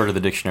 I'll refer to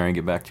the dictionary and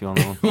get back to you on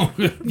that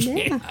one.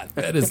 Yeah.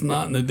 That is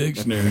not in the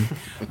dictionary.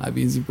 I'd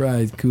be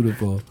surprised.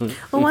 Cootiful.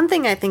 Well, one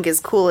thing I think is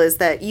cool is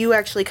that you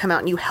actually come out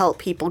and you help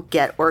people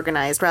get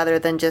organized rather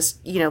than just,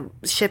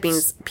 shipping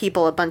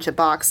people a bunch of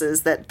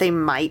boxes that they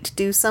might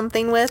do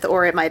something with,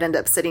 or it might end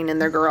up sitting in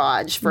their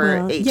garage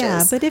for ages.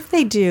 Yeah, but if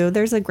they do,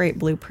 there's a great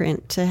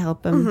blueprint to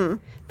help them.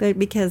 But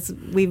because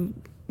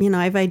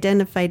I've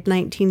identified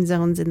 19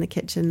 zones in the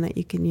kitchen that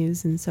you can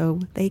use, and so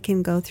they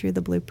can go through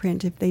the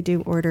blueprint if they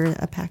do order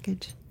a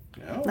package.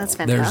 That's There's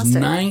fantastic.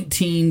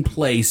 19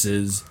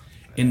 places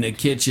in the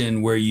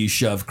kitchen where you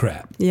shove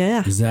crap.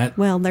 Yeah. Is that?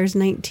 Well, there's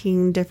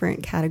 19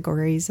 different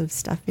categories of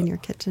stuff in your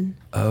kitchen.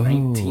 Oh,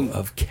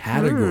 of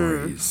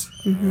categories.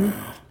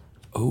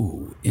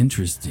 Oh,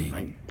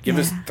 interesting. Give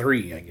us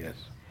 3, I guess.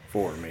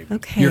 4, maybe.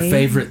 Okay. Your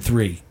favorite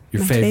 3.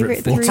 Your My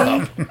favorite, favorite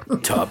 4.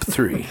 3? Top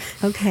 3.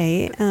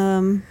 Okay.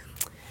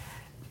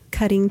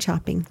 Cutting,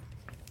 chopping.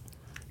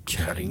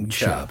 Cutting,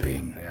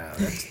 chopping.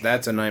 Yeah,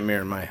 that's a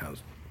nightmare in my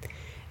house.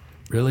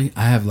 Really?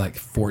 I have like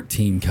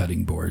 14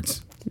 cutting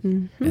boards.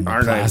 And the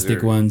Our knives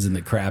plastic are- ones and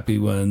the crappy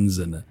ones.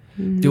 And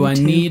do I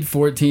need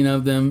 14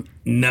 of them?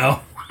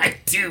 No, I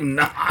do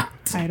not.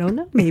 I don't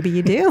know. Maybe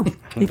you do.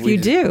 If you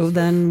do,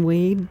 then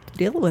we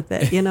deal with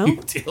it,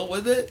 Deal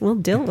with it? We'll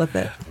deal with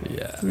it.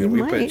 Yeah. You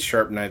We might. put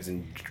sharp knives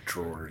in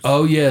drawers.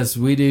 Oh, yes,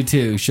 we do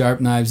too. Sharp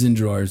knives in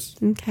drawers.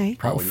 Okay.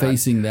 All not.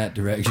 facing that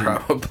direction.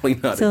 Probably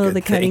not a So good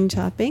the cutting, thing.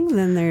 chopping,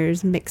 then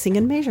there's mixing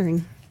and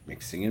measuring.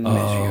 Mixing and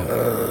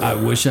measuring. I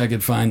wish I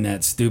could find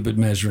that stupid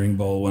measuring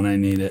bowl when I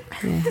need it.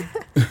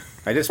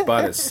 I just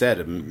bought a set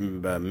of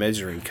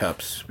measuring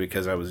cups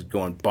because I was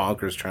going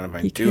bonkers trying to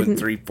find You 2 couldn't-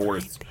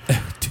 3/4.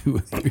 2 or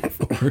 3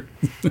 4.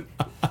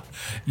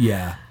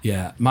 Yeah.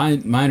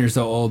 Mine are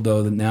so old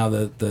though that now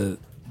the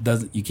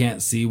doesn't you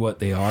can't see what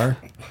they are.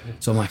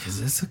 So I'm like, is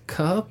this a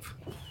cup?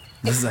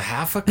 This is a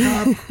half a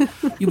cup?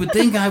 You would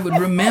think I would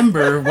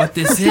remember what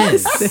this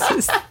is.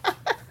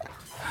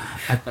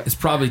 It's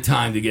probably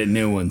time to get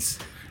new ones.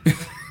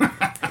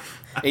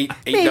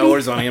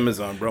 $8 on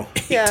Amazon, bro.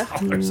 Yeah.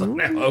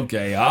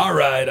 Okay, all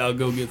right, I'll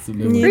go get some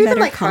new You ones. Or even better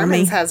like call me.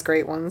 Harmon's has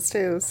great ones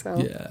too. So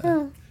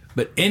Yeah.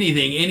 But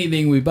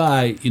anything we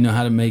buy, you know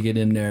how to make it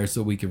in there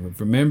so we can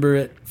remember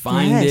it,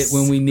 find Yes. it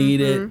when we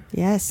need it,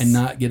 Yes. and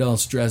not get all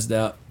stressed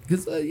out.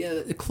 Because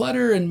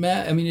clutter and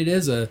it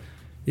is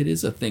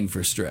a thing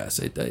for stress.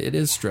 It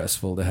is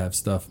stressful to have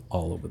stuff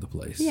all over the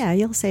place. Yeah,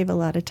 you'll save a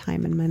lot of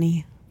time and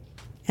money.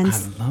 And, I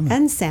love it.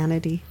 and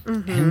sanity.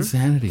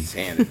 Insanity.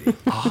 Sanity.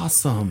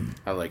 Awesome.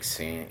 I like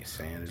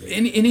sanity.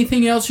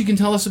 Anything else you can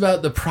tell us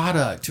about the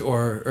product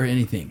or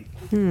anything?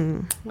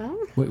 Well,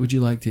 What would you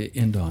like to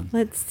end on?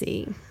 let's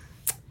see.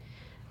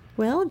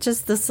 Well,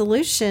 just the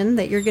solution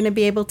that you're going to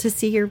be able to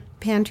see your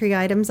pantry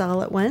items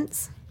all at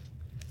once.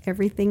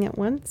 Everything at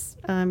once.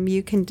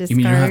 You can discard. You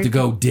mean you don't have to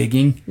go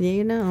digging?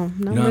 Yeah, no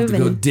You don't have to go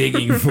moving.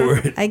 digging for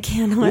it. I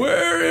cannot.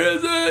 Where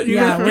is it? You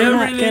Yeah, got we're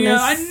not everything. gonna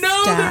I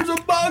know stack. there's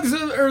a box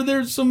or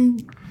there's some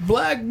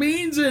black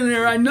beans in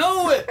there. I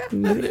know it.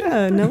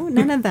 Yeah, no,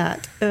 none of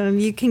that.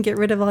 You can get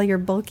rid of all your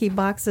bulky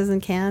boxes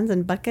and cans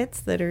and buckets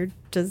that are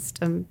just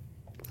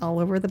all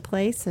over the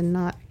place and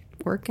not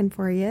working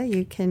for you.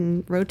 You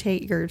can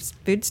rotate your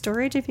food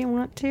storage if you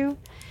want to.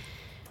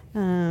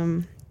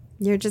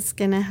 You're just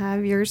going to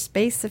have your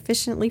space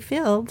sufficiently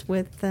filled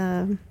with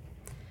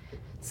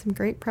some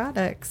great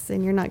products,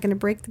 and you're not going to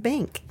break the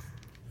bank.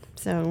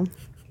 So,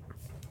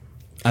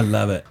 I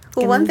love it.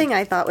 Well, one thing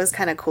I thought was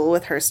kind of cool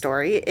with her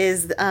story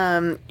is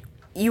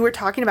you were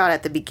talking about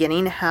at the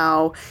beginning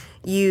how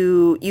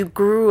you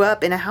grew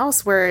up in a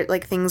house where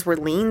like things were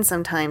lean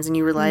sometimes, and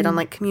you relied on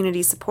like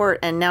community support,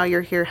 and now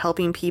you're here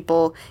helping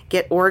people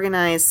get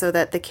organized so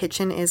that the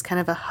kitchen is kind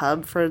of a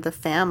hub for the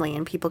family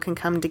and people can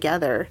come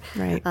together.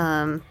 Right.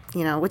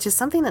 You know, which is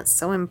something that's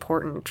so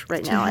important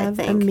right To now, I have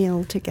a think.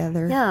 meal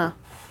together. Yeah.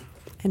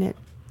 And it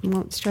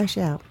won't stress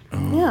you out.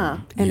 Yeah.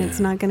 And it's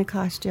not going to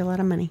cost you a lot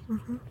of money.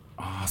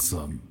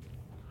 Awesome.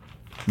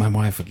 My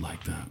wife would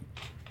like that.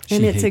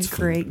 And She it's a hates food.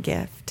 great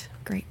gift.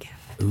 Great gift.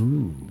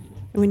 Ooh.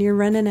 When you're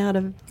running out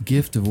of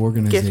Gift of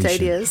organization. Gift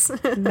ideas.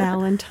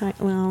 Valentine,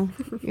 well,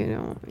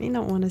 you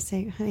don't want to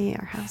say, honey,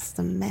 our house is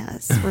a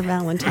mess for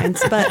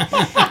Valentine's, but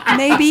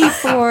maybe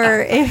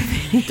for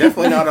if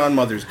Definitely not on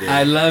Mother's Day.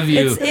 I love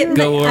you. It-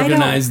 Go I don't-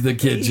 organize the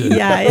kitchen.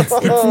 yeah, it's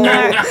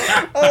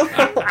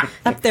not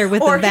up there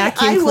with Or the I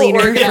vacuum will cleaner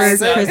for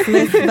organize it.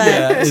 Christmas, but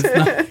Yeah, it's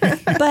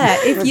not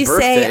but if you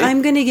say Birthday.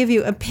 I'm going to give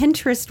you a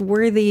Pinterest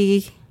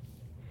worthy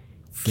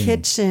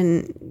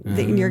kitchen,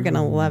 then you're going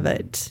to love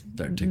it.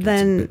 Start taking some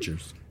Then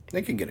pictures.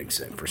 They could get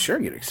excited. For sure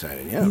get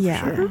excited. Yeah,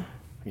 Yeah. for sure.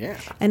 Yeah.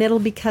 and it'll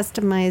be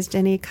customized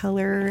any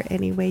color,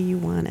 any way you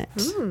want it.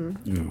 Ooh.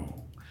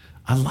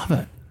 I love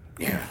it.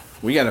 Yeah.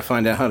 We got to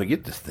find out how to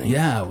get this thing.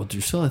 Yeah, well,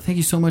 Drusilla, thank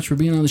you so much for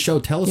being on the show.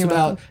 Tell us You're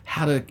about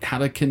welcome. how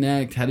to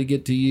connect, how to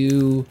get to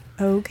you.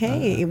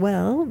 Okay,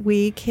 well,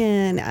 we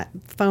can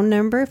phone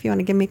number if you want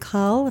to give me a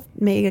call.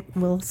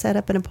 We'll set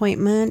up an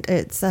appointment.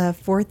 It's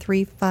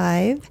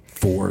 435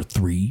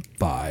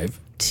 435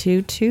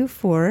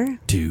 224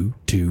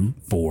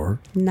 224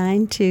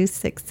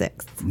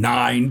 9266.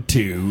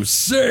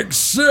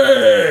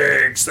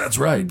 9266. That's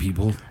right,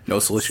 people. No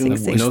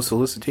solicitation. No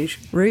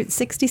solicitation. Route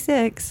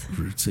 66. Route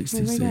There we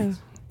 66. go.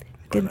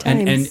 Good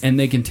times. And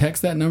they can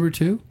text that number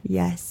too.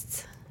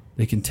 Yes.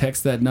 They can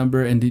text that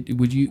number. And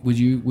were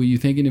you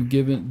thinking of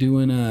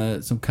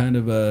doing some kind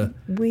of a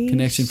We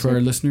connection for our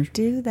should listeners?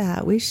 do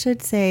that. We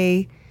should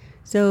say,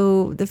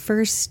 so the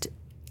first,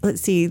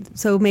 let's see,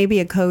 so maybe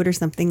a code or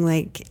something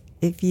like,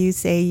 if you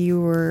say you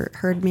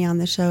heard me on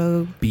the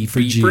show, B for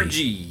B G. for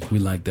G. We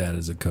like that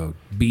as a code.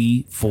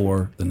 B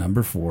for the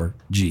number 4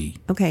 G.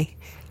 okay.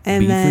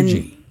 And B for then,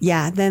 G.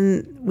 yeah,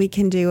 then we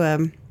can do I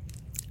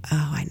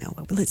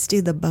know. Let's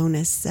do the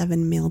bonus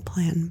 7 meal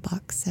plan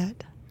box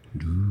set.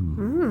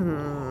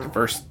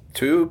 First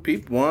two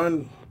people,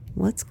 one.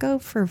 Let's go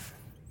for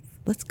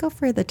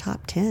the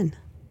top 10.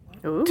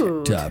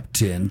 Ooh. Top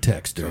 10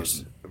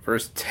 texters. The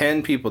first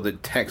 10 people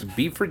that text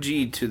B for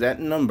G to that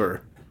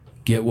number.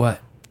 Get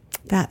what?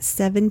 That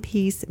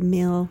 7-piece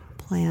meal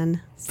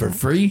plan For set.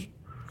 free?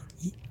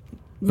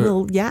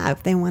 Well, yeah,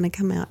 if they want to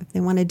come out, if they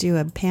want to do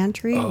a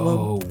pantry,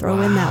 we'll throw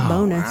in that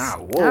bonus.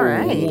 Wow. Whoa. All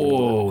right.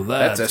 Whoa,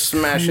 That's a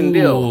smashing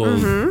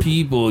deal.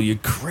 People, you're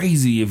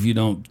crazy if you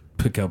don't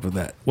pick up with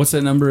that. What's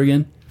that number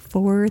again?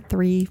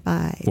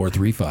 435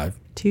 435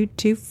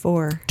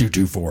 224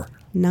 224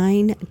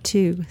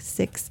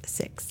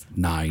 9266.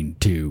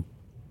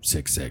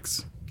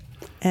 9266.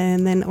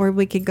 And then, or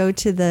we could go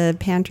to the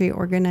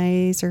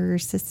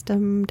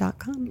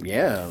pantryorganizersystem.com.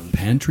 Yeah.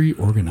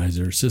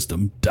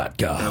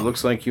 Pantryorganizersystem.com. It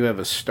looks like you have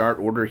a start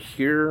order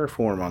here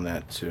form on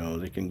that, so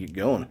they can get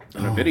going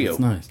on a video. That's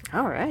nice.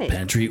 All right.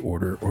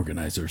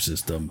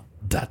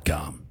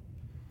 Pantryorganizersystem.com.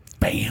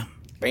 Bam.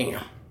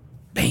 Bam.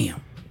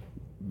 Bam.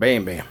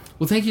 Bam, bam.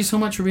 Well, thank you so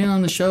much for being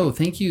on the show.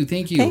 Thank you.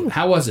 Thanks.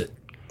 How was it?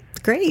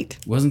 Great.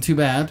 Wasn't too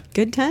bad.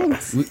 Good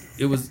times. We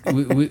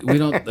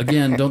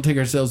don't take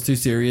ourselves too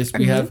serious.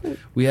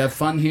 We have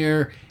fun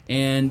here,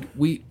 and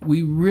we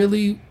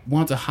really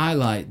want to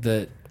highlight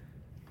that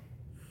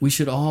we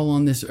should all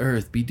on this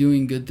earth be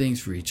doing good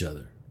things for each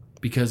other,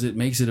 because it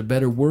makes it a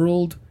better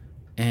world,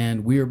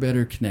 and we are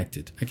better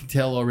connected. I can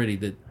tell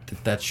already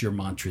that's your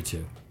mantra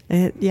too.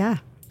 Yeah,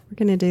 we're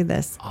going to do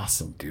this.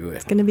 Awesome. Do it.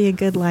 It's going to be a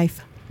good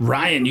life.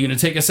 Ryan, you gonna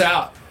take us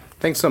out?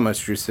 Thanks so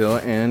much,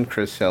 Drusilla and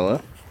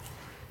Chrisella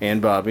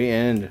and Bobby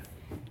and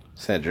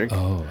Cedric.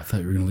 Oh, I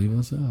thought you were gonna leave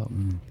us out.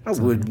 I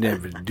would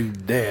never do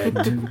that.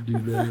 Do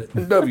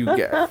that. Love you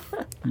guys.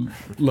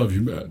 Love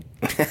you, man.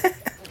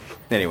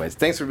 Anyways,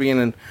 thanks for being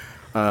in,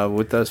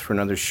 with us for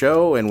another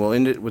show, and we'll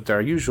end it with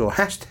our usual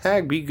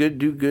hashtag Be Good,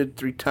 Do Good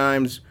 3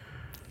 times.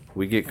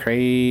 We get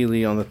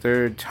Crayley on the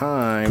 3rd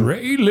time.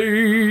 Crayley.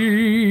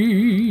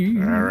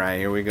 All right,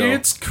 here we go.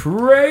 It's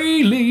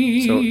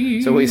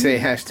Crayley. So we say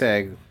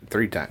hashtag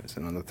 3 times,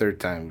 and on the 3rd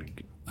time we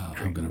get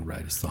I'm gonna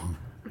write a song.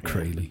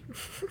 Crayley.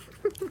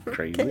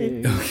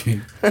 Crayley.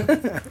 Okay.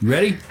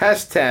 Ready?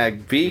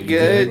 Hashtag Be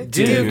Good,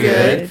 Do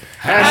Good.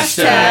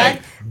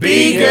 Hashtag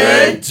be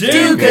good,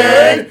 do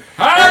good.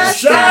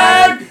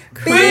 Hashtag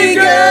be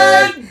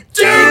good,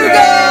 do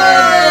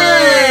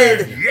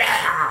good.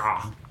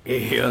 Yeah.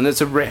 Yeah, and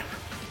that's a wrap.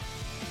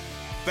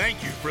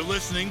 Thank you for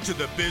listening to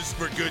the Biz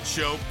for Good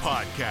Show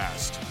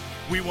podcast.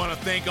 We want to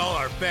thank all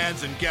our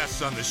fans and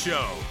guests on the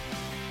show.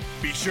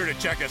 Be sure to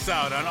check us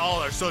out on all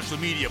our social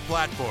media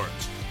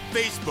platforms,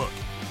 Facebook,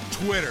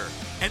 Twitter,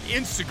 and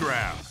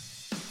Instagram.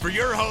 For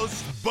your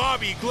hosts,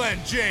 Bobby Glenn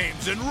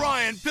James and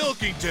Ryan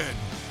Pilkington,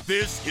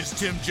 this is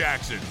Tim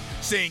Jackson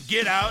saying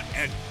get out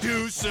and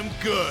do some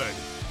good.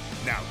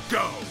 Now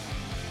go.